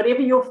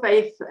 whatever your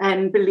faith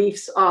and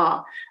beliefs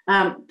are.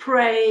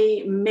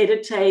 Pray,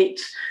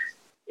 meditate.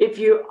 If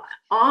you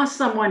are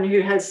someone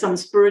who has some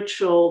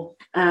spiritual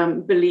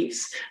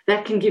beliefs,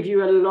 that can give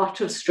you a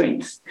lot of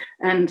strength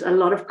and a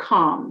lot of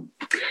calm.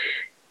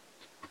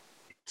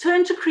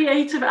 Turn to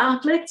creative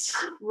outlets,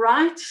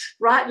 write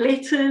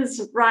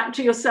letters, write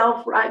to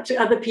yourself, write to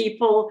other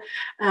people,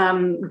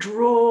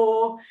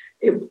 draw,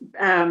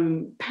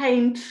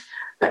 paint,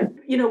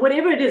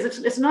 whatever it is.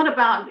 It's not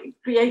about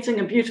creating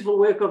a beautiful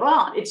work of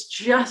art. It's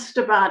just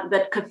about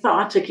that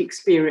cathartic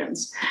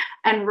experience.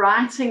 And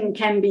writing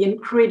can be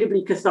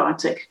incredibly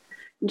cathartic.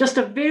 Just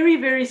a very,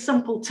 very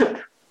simple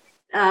tip,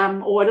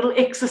 or a little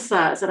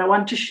exercise that I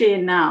want to share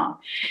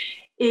now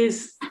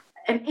is,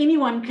 and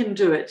anyone can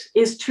do it,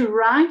 is to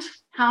write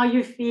how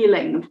you're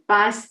feeling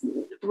by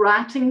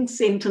writing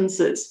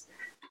sentences.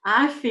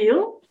 I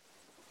feel,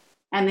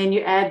 and then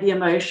you add the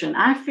emotion.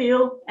 I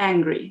feel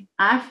angry.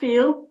 I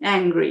feel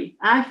angry.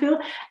 I feel,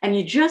 and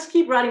you just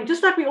keep writing,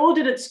 just like we all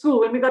did at school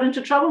when we got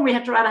into trouble and we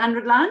had to write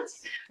 100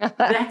 lines.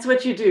 That's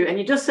what you do. And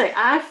you just say,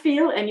 I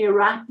feel, and you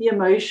write the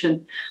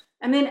emotion.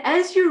 And then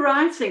as you're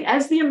writing,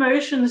 as the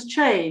emotions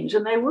change,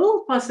 and they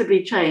will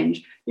possibly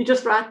change, you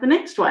just write the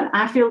next one.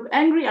 I feel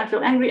angry, I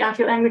feel angry, I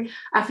feel angry,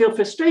 I feel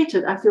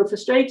frustrated, I feel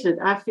frustrated,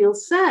 I feel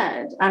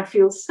sad, I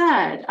feel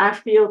sad, I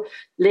feel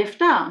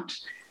left out.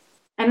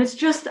 And it's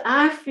just,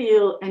 I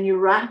feel, and you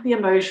write the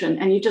emotion,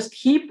 and you just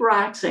keep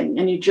writing,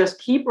 and you just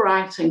keep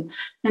writing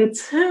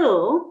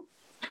until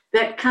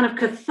that kind of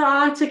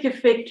cathartic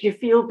effect, you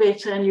feel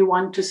better and you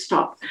want to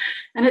stop.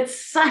 And it's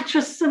such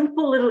a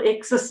simple little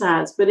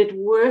exercise, but it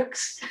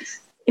works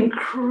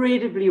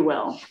incredibly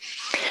well.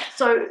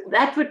 So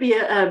that would be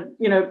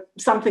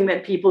something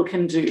that people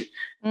can do.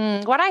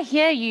 What I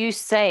hear you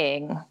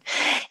saying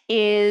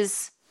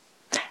is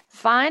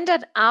find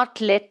an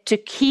outlet to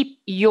keep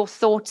your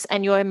thoughts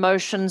and your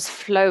emotions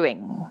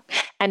flowing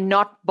and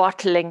not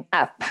bottling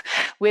up.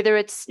 Whether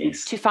it's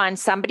to find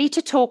somebody to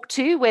talk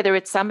to, whether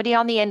it's somebody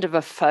on the end of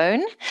a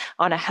phone,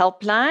 on a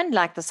helpline,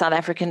 like the South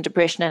African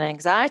Depression and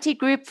Anxiety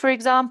Group, for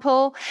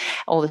example,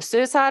 or the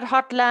Suicide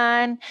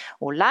Hotline,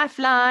 or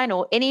Lifeline,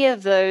 or any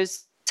of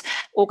those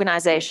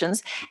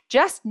organizations,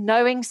 just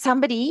knowing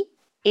somebody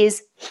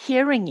is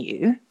hearing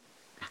you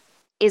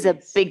is a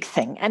big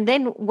thing. And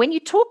then when you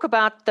talk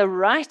about the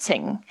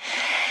writing,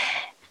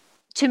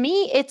 to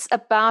me, it's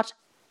about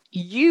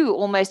you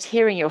almost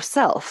hearing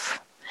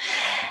yourself.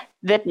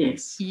 That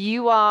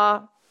you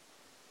are,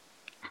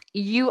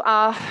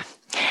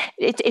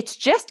 it's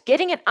just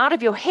getting it out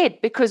of your head,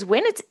 because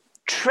when it's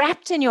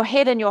trapped in your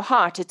head and your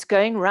heart, it's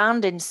going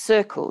round in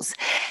circles.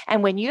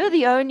 And when you're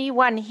the only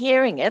one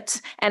hearing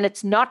it and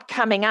it's not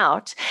coming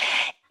out,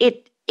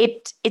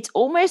 it's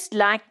almost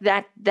like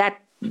that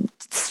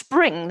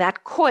spring,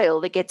 that coil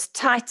that gets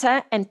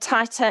tighter and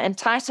tighter and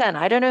tighter. And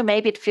I don't know,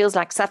 maybe it feels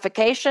like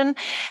suffocation.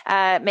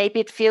 Maybe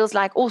it feels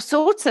like all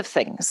sorts of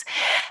things.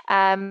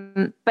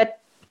 But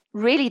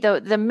really,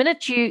 the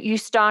minute you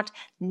start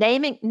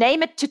name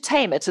it to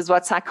tame it, is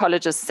what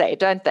psychologists say,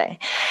 don't they?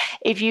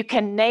 If you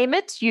can name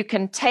it, you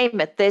can tame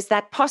it. There's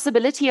that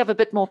possibility of a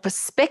bit more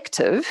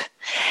perspective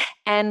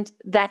and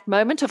that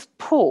moment of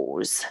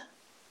pause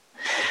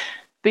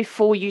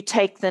before you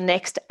take the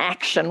next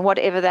action,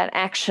 whatever that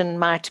action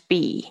might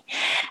be.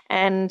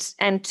 And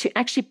to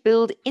actually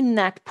build in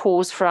that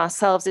pause for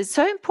ourselves is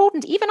so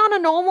important, even on a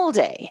normal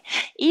day,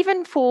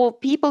 even for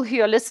people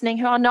who are listening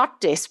who are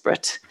not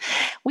desperate.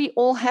 We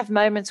all have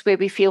moments where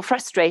we feel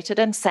frustrated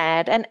and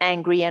sad and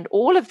angry and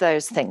all of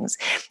those things.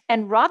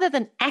 And rather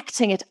than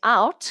acting it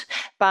out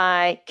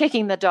by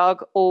kicking the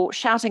dog or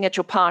shouting at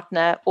your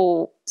partner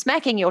or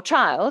smacking your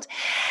child,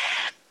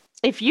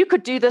 if you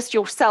could do this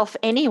yourself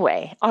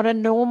anyway on a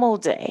normal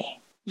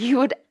day, you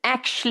would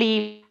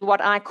actually,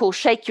 what I call,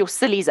 shake your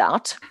sillies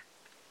out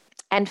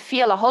and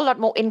feel a whole lot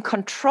more in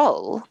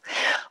control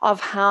of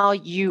how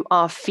you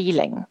are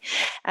feeling,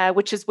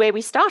 which is where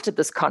we started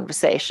this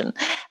conversation,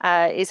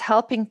 is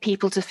helping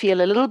people to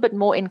feel a little bit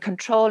more in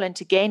control and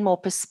to gain more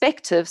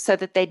perspective so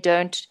that they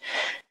don't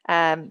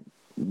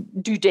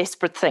do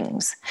desperate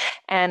things.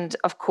 And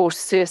of course,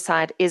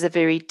 suicide is a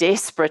very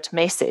desperate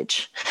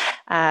message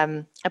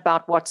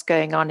about what's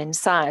going on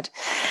inside.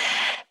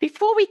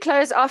 Before we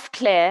close off,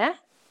 Claire,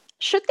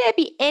 should there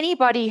be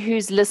anybody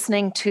who's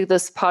listening to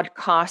this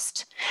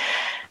podcast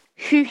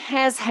who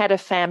has had a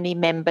family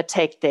member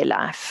take their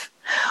life,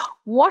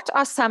 what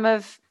are some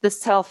of the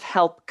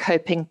self-help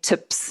coping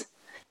tips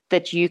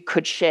that you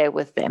could share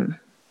with them?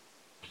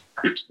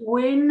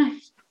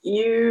 When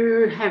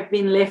you have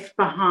been left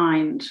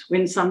behind,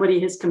 when somebody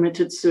has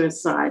committed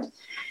suicide,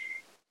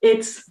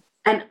 it's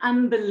an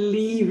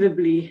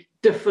unbelievably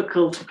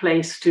difficult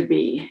place to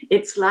be.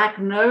 It's like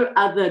no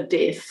other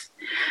death,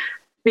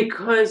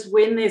 because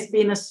when there's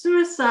been a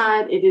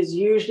suicide, it is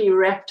usually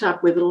wrapped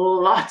up with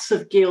lots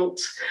of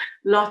guilt,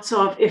 lots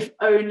of if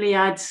only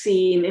I'd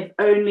seen, if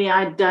only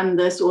I'd done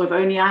this, or if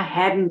only I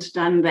hadn't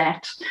done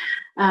that.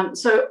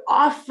 So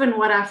often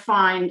what I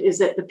find is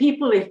that the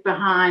people left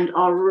behind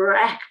are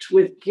racked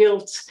with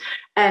guilt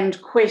and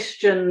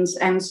questions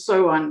and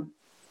so on.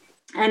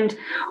 And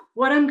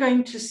what I'm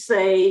going to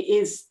say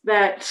is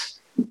that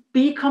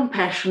be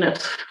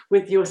compassionate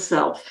with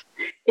yourself.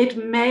 It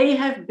may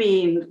have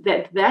been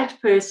that that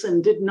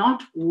person did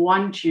not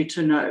want you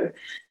to know.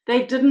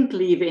 They didn't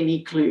leave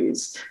any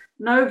clues,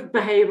 no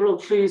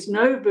behavioral clues,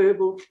 no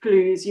verbal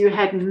clues. You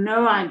had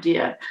no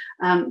idea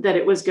that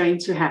it was going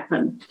to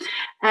happen.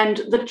 And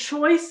the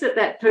choice that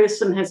that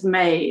person has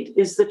made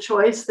is the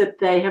choice that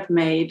they have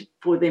made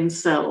for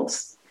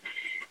themselves.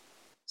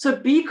 So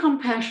be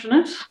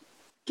compassionate,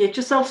 get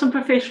yourself some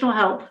professional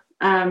help.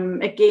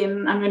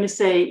 Again, I'm going to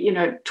say,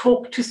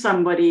 talk to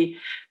somebody,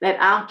 that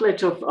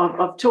outlet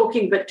of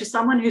talking, but to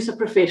someone who's a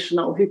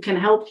professional who can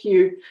help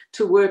you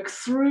to work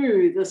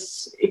through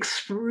this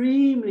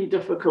extremely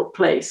difficult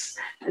place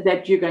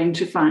that you're going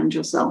to find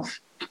yourself.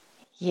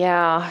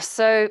 Yeah.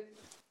 So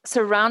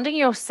surrounding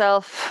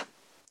yourself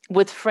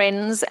with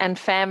friends and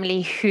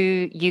family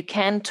who you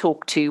can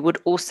talk to would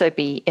also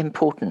be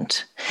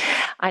important.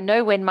 I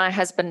know when my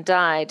husband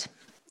died,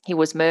 he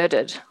was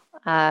murdered.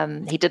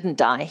 He didn't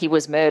die, he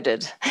was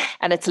murdered.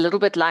 And it's a little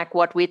bit like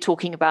what we're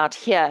talking about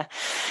here.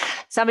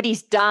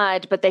 Somebody's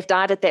died, but they've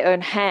died at their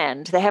own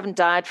hand. They haven't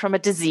died from a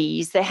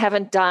disease. They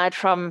haven't died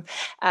from,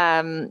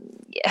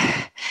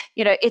 it's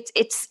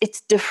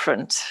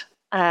different.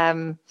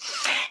 And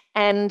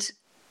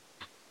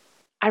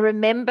I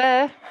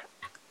remember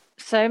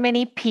so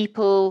many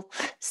people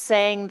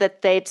saying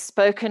that they'd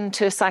spoken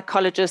to a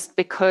psychologist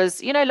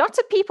because, lots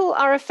of people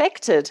are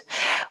affected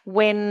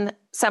when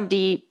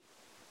somebody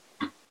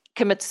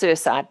commit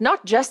suicide,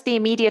 not just the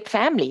immediate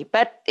family,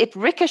 but it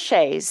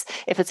ricochets.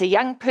 If it's a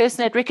young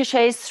person, it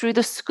ricochets through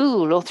the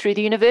school or through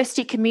the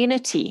university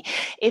community.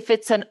 If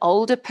it's an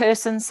older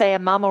person, say a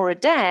mum or a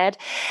dad,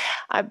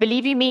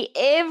 believe you me,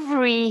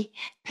 every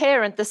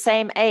parent the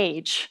same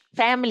age,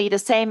 family the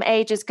same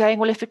age is going,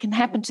 well, if it can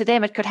happen to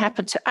them, it could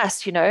happen to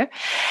us,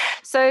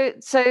 So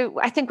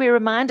I think we're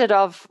reminded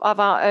of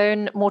our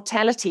own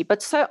mortality.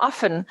 But so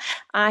often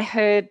I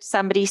heard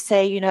somebody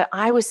say,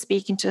 I was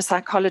speaking to a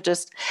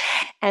psychologist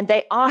and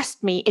they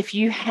asked me if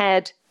you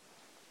had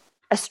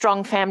a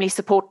strong family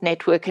support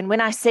network. And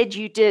when I said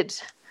you did,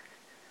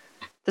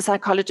 the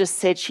psychologist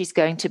said she's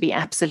going to be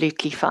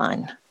absolutely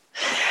fine.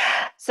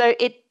 So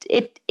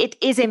it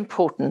is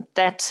important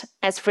that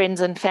as friends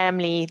and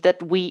family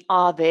that we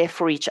are there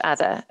for each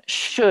other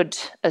should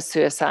a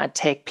suicide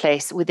take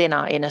place within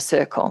our inner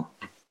circle.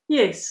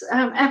 Yes,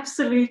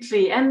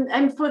 absolutely.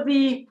 And for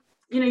the,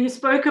 you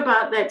spoke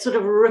about that sort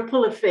of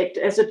ripple effect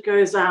as it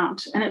goes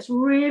out. And it's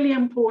really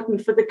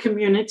important for the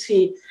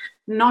community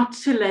not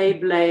to lay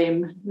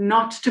blame,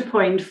 not to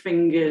point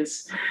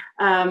fingers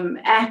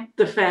at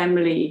the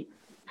family,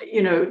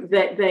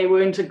 that they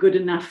weren't a good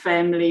enough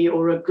family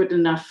or a good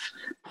enough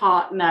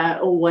partner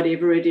or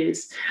whatever it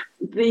is.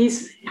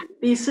 These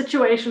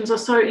situations are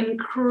so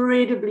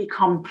incredibly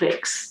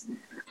complex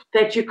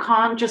that you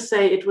can't just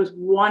say it was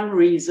one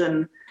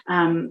reason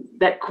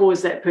that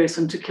caused that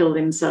person to kill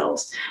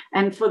themselves.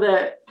 And for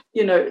the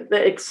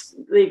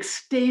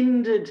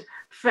extended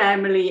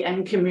family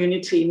and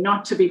community,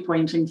 not to be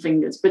pointing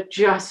fingers, but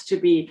just to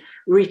be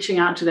reaching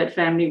out to that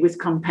family with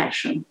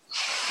compassion.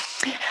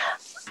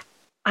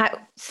 I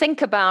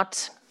think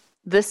about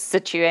this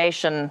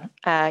situation,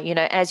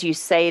 as you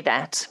say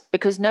that,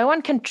 because no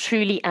one can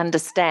truly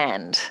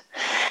understand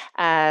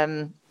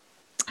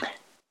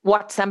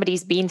what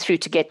somebody's been through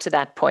to get to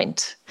that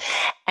point.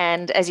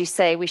 And as you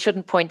say, we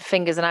shouldn't point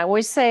fingers. And I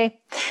always say,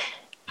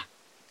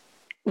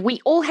 we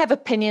all have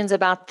opinions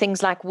about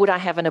things like, would I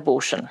have an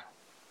abortion?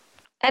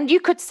 And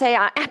you could say,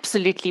 I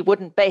absolutely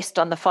wouldn't, based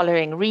on the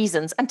following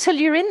reasons, until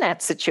you're in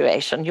that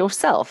situation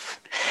yourself.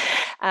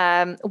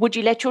 Would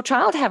you let your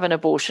child have an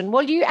abortion?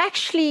 Well, you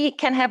actually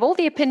can have all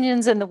the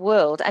opinions in the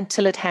world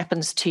until it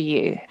happens to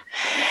you.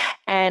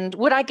 And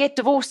would I get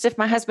divorced if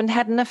my husband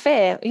had an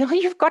affair?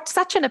 You've got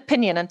such an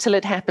opinion until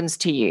it happens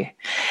to you.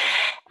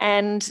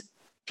 And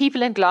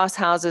people in glass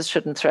houses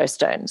shouldn't throw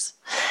stones,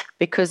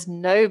 because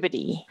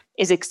nobody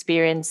is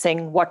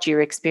experiencing what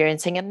you're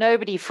experiencing, and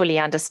nobody fully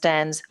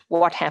understands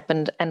what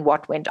happened and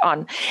what went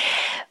on.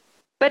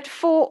 But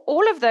for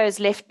all of those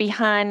left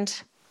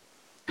behind,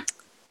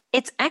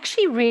 it's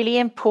actually really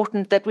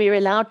important that we're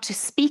allowed to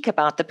speak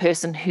about the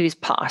person who's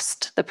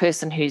passed, the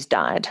person who's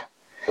died.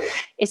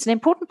 It's an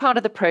important part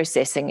of the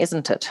processing,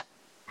 isn't it?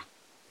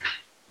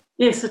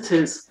 Yes, it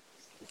is.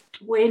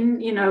 when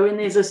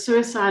there's a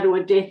suicide or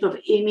a death of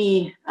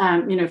any,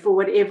 for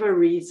whatever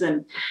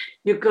reason,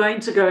 you're going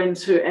to go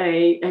into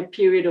a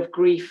period of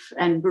grief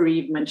and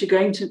bereavement. You're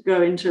going to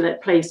go into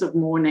that place of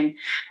mourning.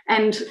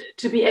 And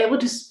to be able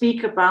to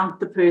speak about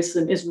the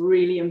person is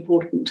really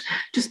important.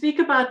 To speak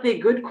about their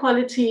good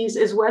qualities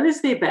as well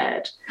as their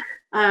bad.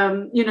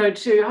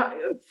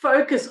 To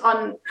focus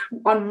on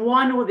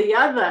one or the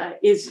other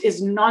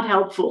is not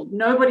helpful.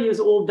 Nobody is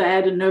all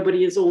bad and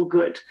nobody is all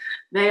good.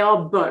 They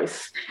are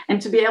both.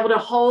 And to be able to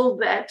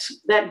hold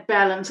that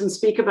balance and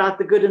speak about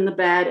the good and the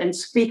bad and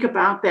speak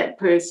about that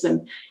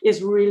person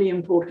is really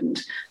important.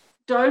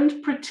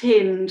 Don't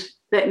pretend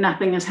that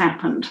nothing has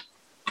happened.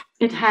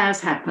 It has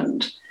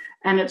happened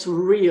and it's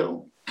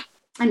real.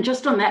 And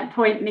just on that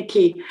point,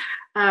 Nikki,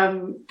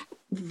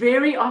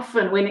 very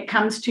often when it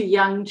comes to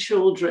young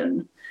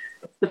children,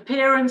 the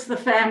parents, the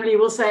family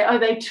will say, oh,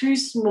 they're too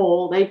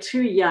small, they're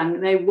too young,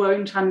 they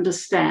won't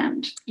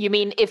understand. You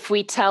mean if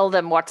we tell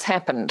them what's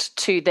happened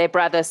to their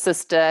brother,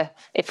 sister,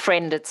 a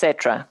friend,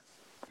 etc.?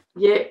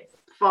 Yeah,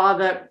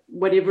 father,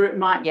 whatever it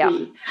might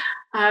be.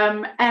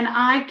 And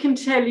I can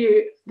tell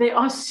you, there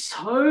are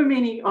so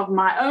many of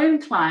my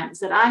own clients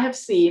that I have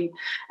seen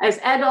as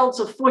adults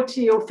of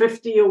 40 or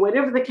 50 or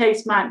whatever the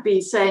case might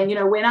be, saying,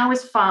 when I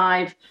was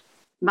 5,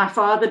 my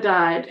father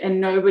died and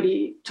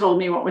nobody told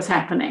me what was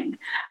happening.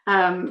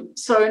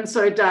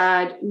 So-and-so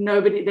died.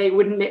 They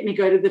wouldn't let me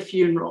go to the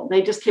funeral.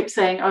 They just kept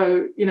saying,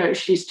 oh,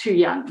 she's too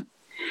young.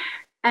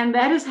 And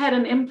that has had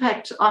an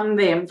impact on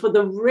them for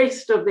the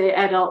rest of their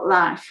adult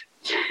life.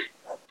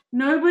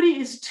 Nobody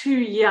is too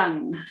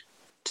young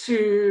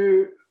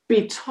to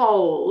be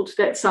told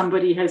that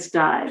somebody has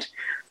died.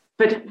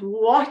 But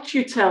what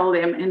you tell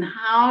them and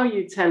how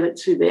you tell it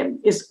to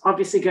them is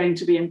obviously going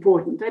to be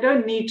important. They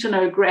don't need to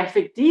know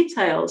graphic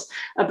details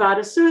about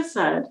a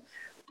suicide,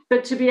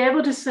 but to be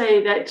able to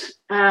say that,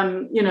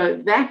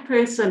 that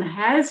person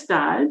has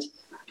died,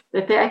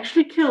 that they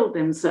actually killed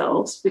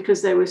themselves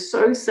because they were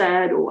so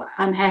sad or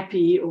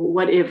unhappy or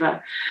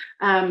whatever.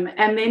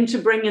 And then to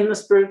bring in the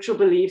spiritual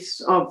beliefs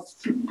of,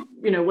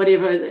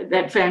 whatever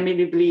that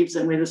family believes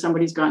in, whether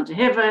somebody's gone to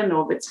heaven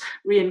or if it's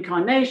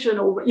reincarnation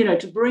or,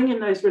 to bring in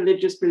those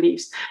religious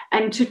beliefs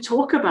and to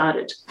talk about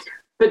it.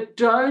 But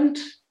don't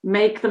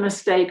make the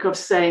mistake of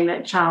saying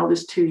that child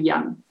is too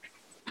young.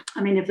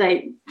 I mean, if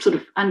they sort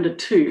of under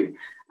 2,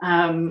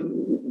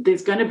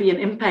 there's going to be an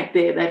impact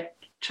there that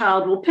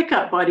child will pick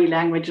up body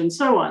language and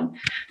so on,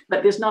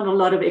 but there's not a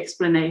lot of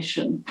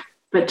explanation.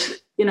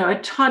 But, a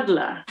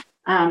toddler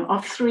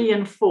of 3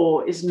 and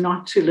 4 is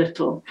not too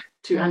little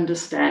to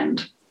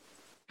understand.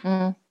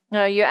 No,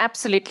 you're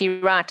absolutely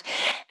right.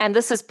 And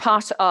this is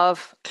part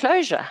of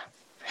closure.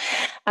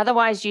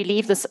 Otherwise, you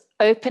leave this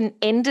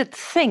open-ended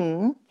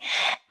thing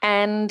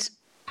and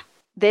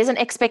there's an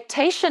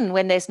expectation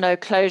when there's no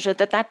closure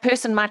that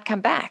person might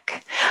come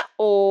back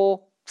or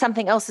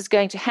something else is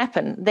going to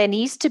happen. There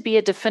needs to be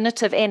a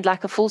definitive end,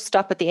 like a full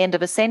stop at the end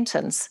of a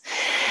sentence,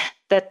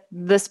 that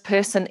this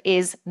person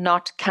is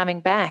not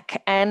coming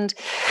back. And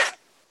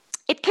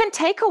it can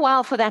take a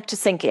while for that to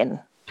sink in.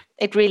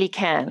 It really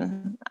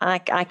can.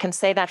 I can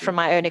say that from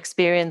my own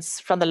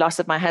experience from the loss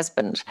of my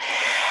husband,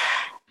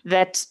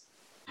 that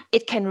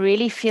it can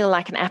really feel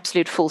like an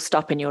absolute full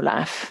stop in your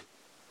life.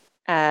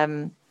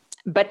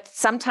 But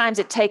sometimes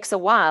it takes a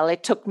while.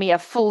 It took me a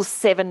full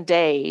 7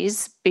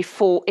 days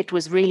before it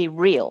was really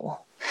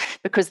real,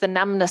 because the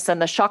numbness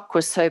and the shock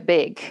was so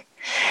big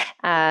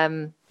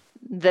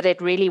that it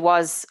really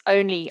was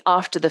only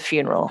after the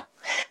funeral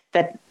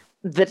that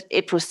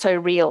it was so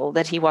real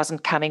that he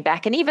wasn't coming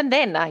back. And even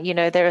then,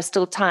 there are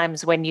still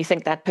times when you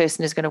think that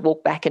person is going to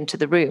walk back into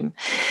the room.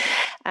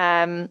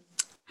 And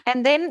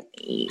then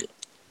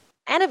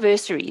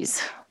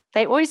anniversaries,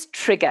 they always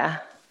trigger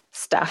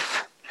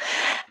stuff.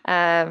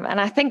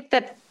 And I think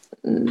that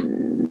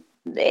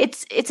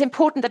it's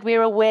important that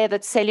we're aware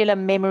that cellular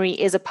memory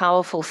is a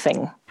powerful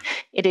thing.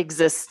 It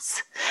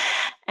exists.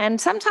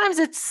 And sometimes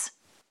it's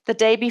the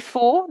day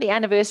before the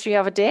anniversary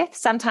of a death.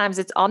 Sometimes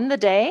it's on the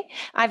day.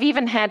 I've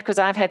even had, because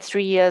I've had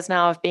 3 years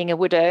now of being a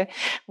widow,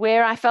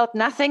 where I felt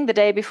nothing the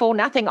day before,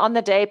 nothing on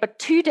the day, but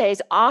 2 days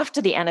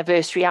after the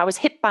anniversary, I was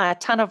hit by a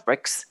ton of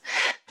bricks.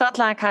 Felt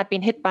like I'd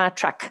been hit by a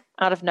truck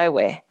out of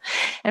nowhere.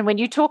 And when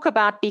you talk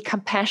about be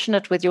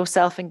compassionate with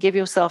yourself and give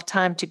yourself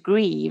time to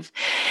grieve,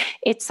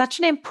 it's such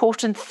an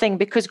important thing,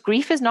 because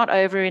grief is not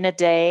over in a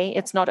day.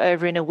 It's not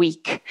over in a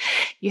week.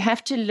 You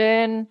have to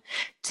learn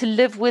to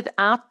live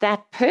without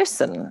that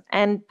person.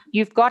 And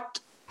you've got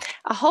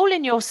a hole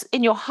in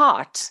your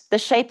heart, the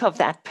shape of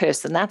that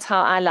person. That's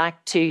how I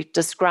like to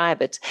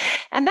describe it.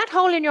 And that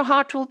hole in your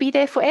heart will be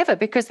there forever,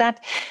 because that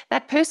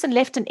person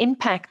left an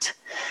impact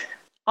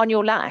on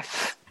your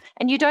life.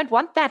 And you don't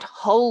want that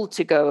hole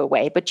to go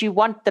away, but you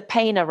want the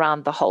pain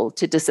around the hole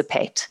to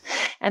dissipate.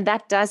 And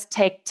that does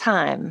take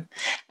time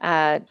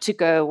to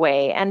go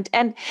away. And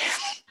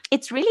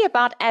it's really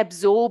about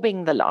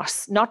absorbing the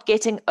loss, not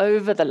getting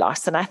over the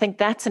loss. And I think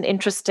that's an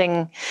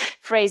interesting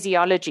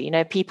phraseology.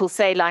 People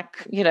say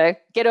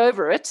get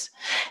over it.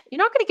 You're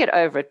not going to get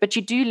over it, but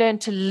you do learn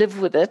to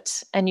live with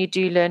it and you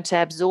do learn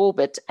to absorb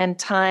it. And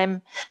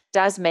time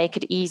does make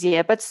it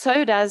easier, but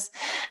so does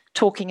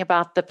talking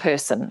about the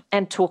person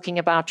and talking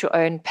about your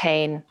own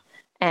pain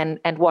and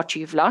what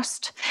you've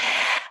lost.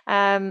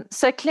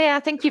 So Claire, I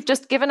think you've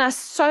just given us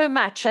so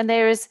much, and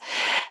there is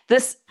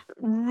this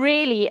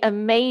really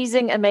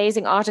amazing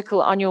article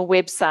on your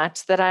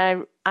website that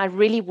I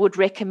really would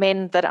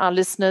recommend that our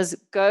listeners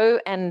go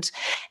and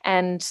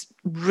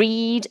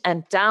read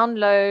and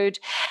download.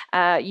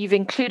 You've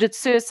included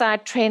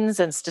suicide trends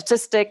and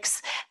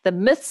statistics, the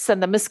myths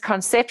and the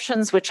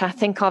misconceptions, which I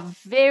think are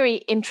very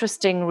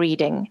interesting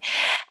reading.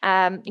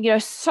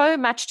 So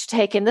much to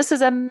take in. This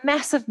is a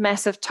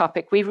massive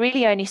topic. We've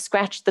really only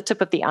scratched the tip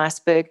of the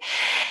iceberg.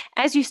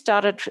 As you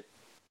started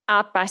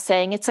out by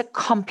saying, it's a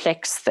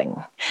complex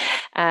thing.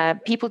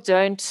 People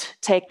don't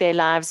take their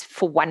lives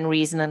for one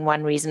reason and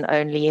one reason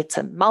only. It's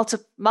a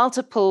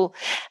multiple.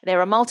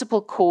 There are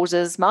multiple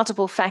causes,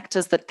 multiple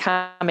factors that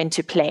come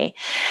into play.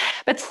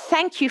 But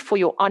thank you for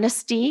your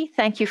honesty.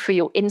 Thank you for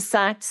your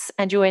insights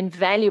and your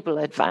invaluable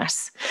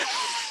advice.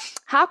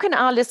 How can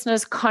our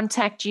listeners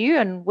contact you,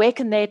 and where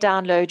can they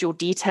download your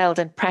detailed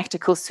and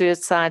practical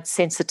suicide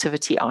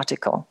sensitivity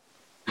article?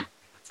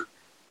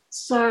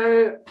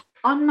 So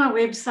on my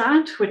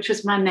website, which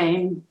is my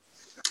name,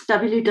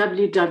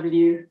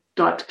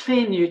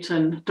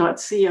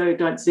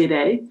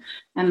 www.clairenewton.co.za,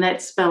 and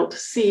that's spelled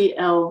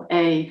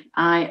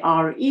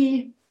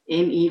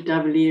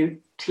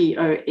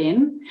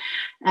CLAIRENEWTON.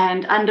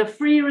 And under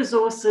free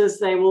resources,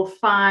 they will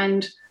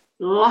find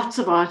lots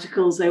of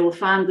articles. They will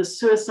find the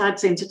suicide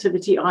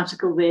sensitivity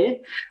article there.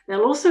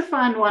 They'll also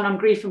find one on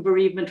grief and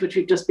bereavement, which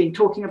we've just been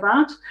talking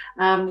about,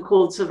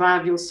 called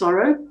Survive Your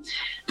Sorrow.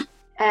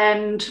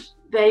 And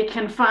they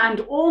can find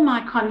all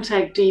my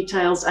contact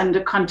details under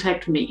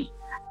Contact Me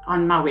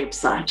on my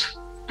website.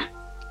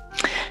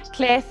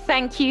 Claire,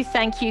 thank you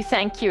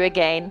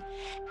again.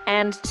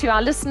 And to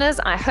our listeners,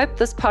 I hope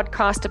this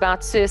podcast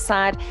about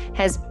suicide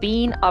has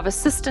been of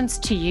assistance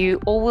to you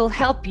or will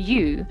help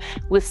you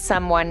with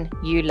someone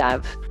you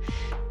love.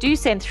 Do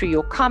send through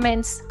your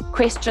comments,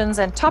 questions,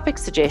 and topic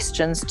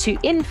suggestions to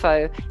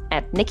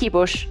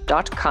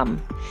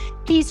info@nikkibush.com.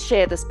 Please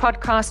share this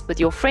podcast with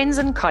your friends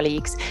and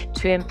colleagues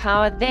to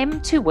empower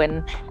them to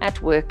win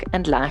at work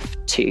and life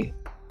too.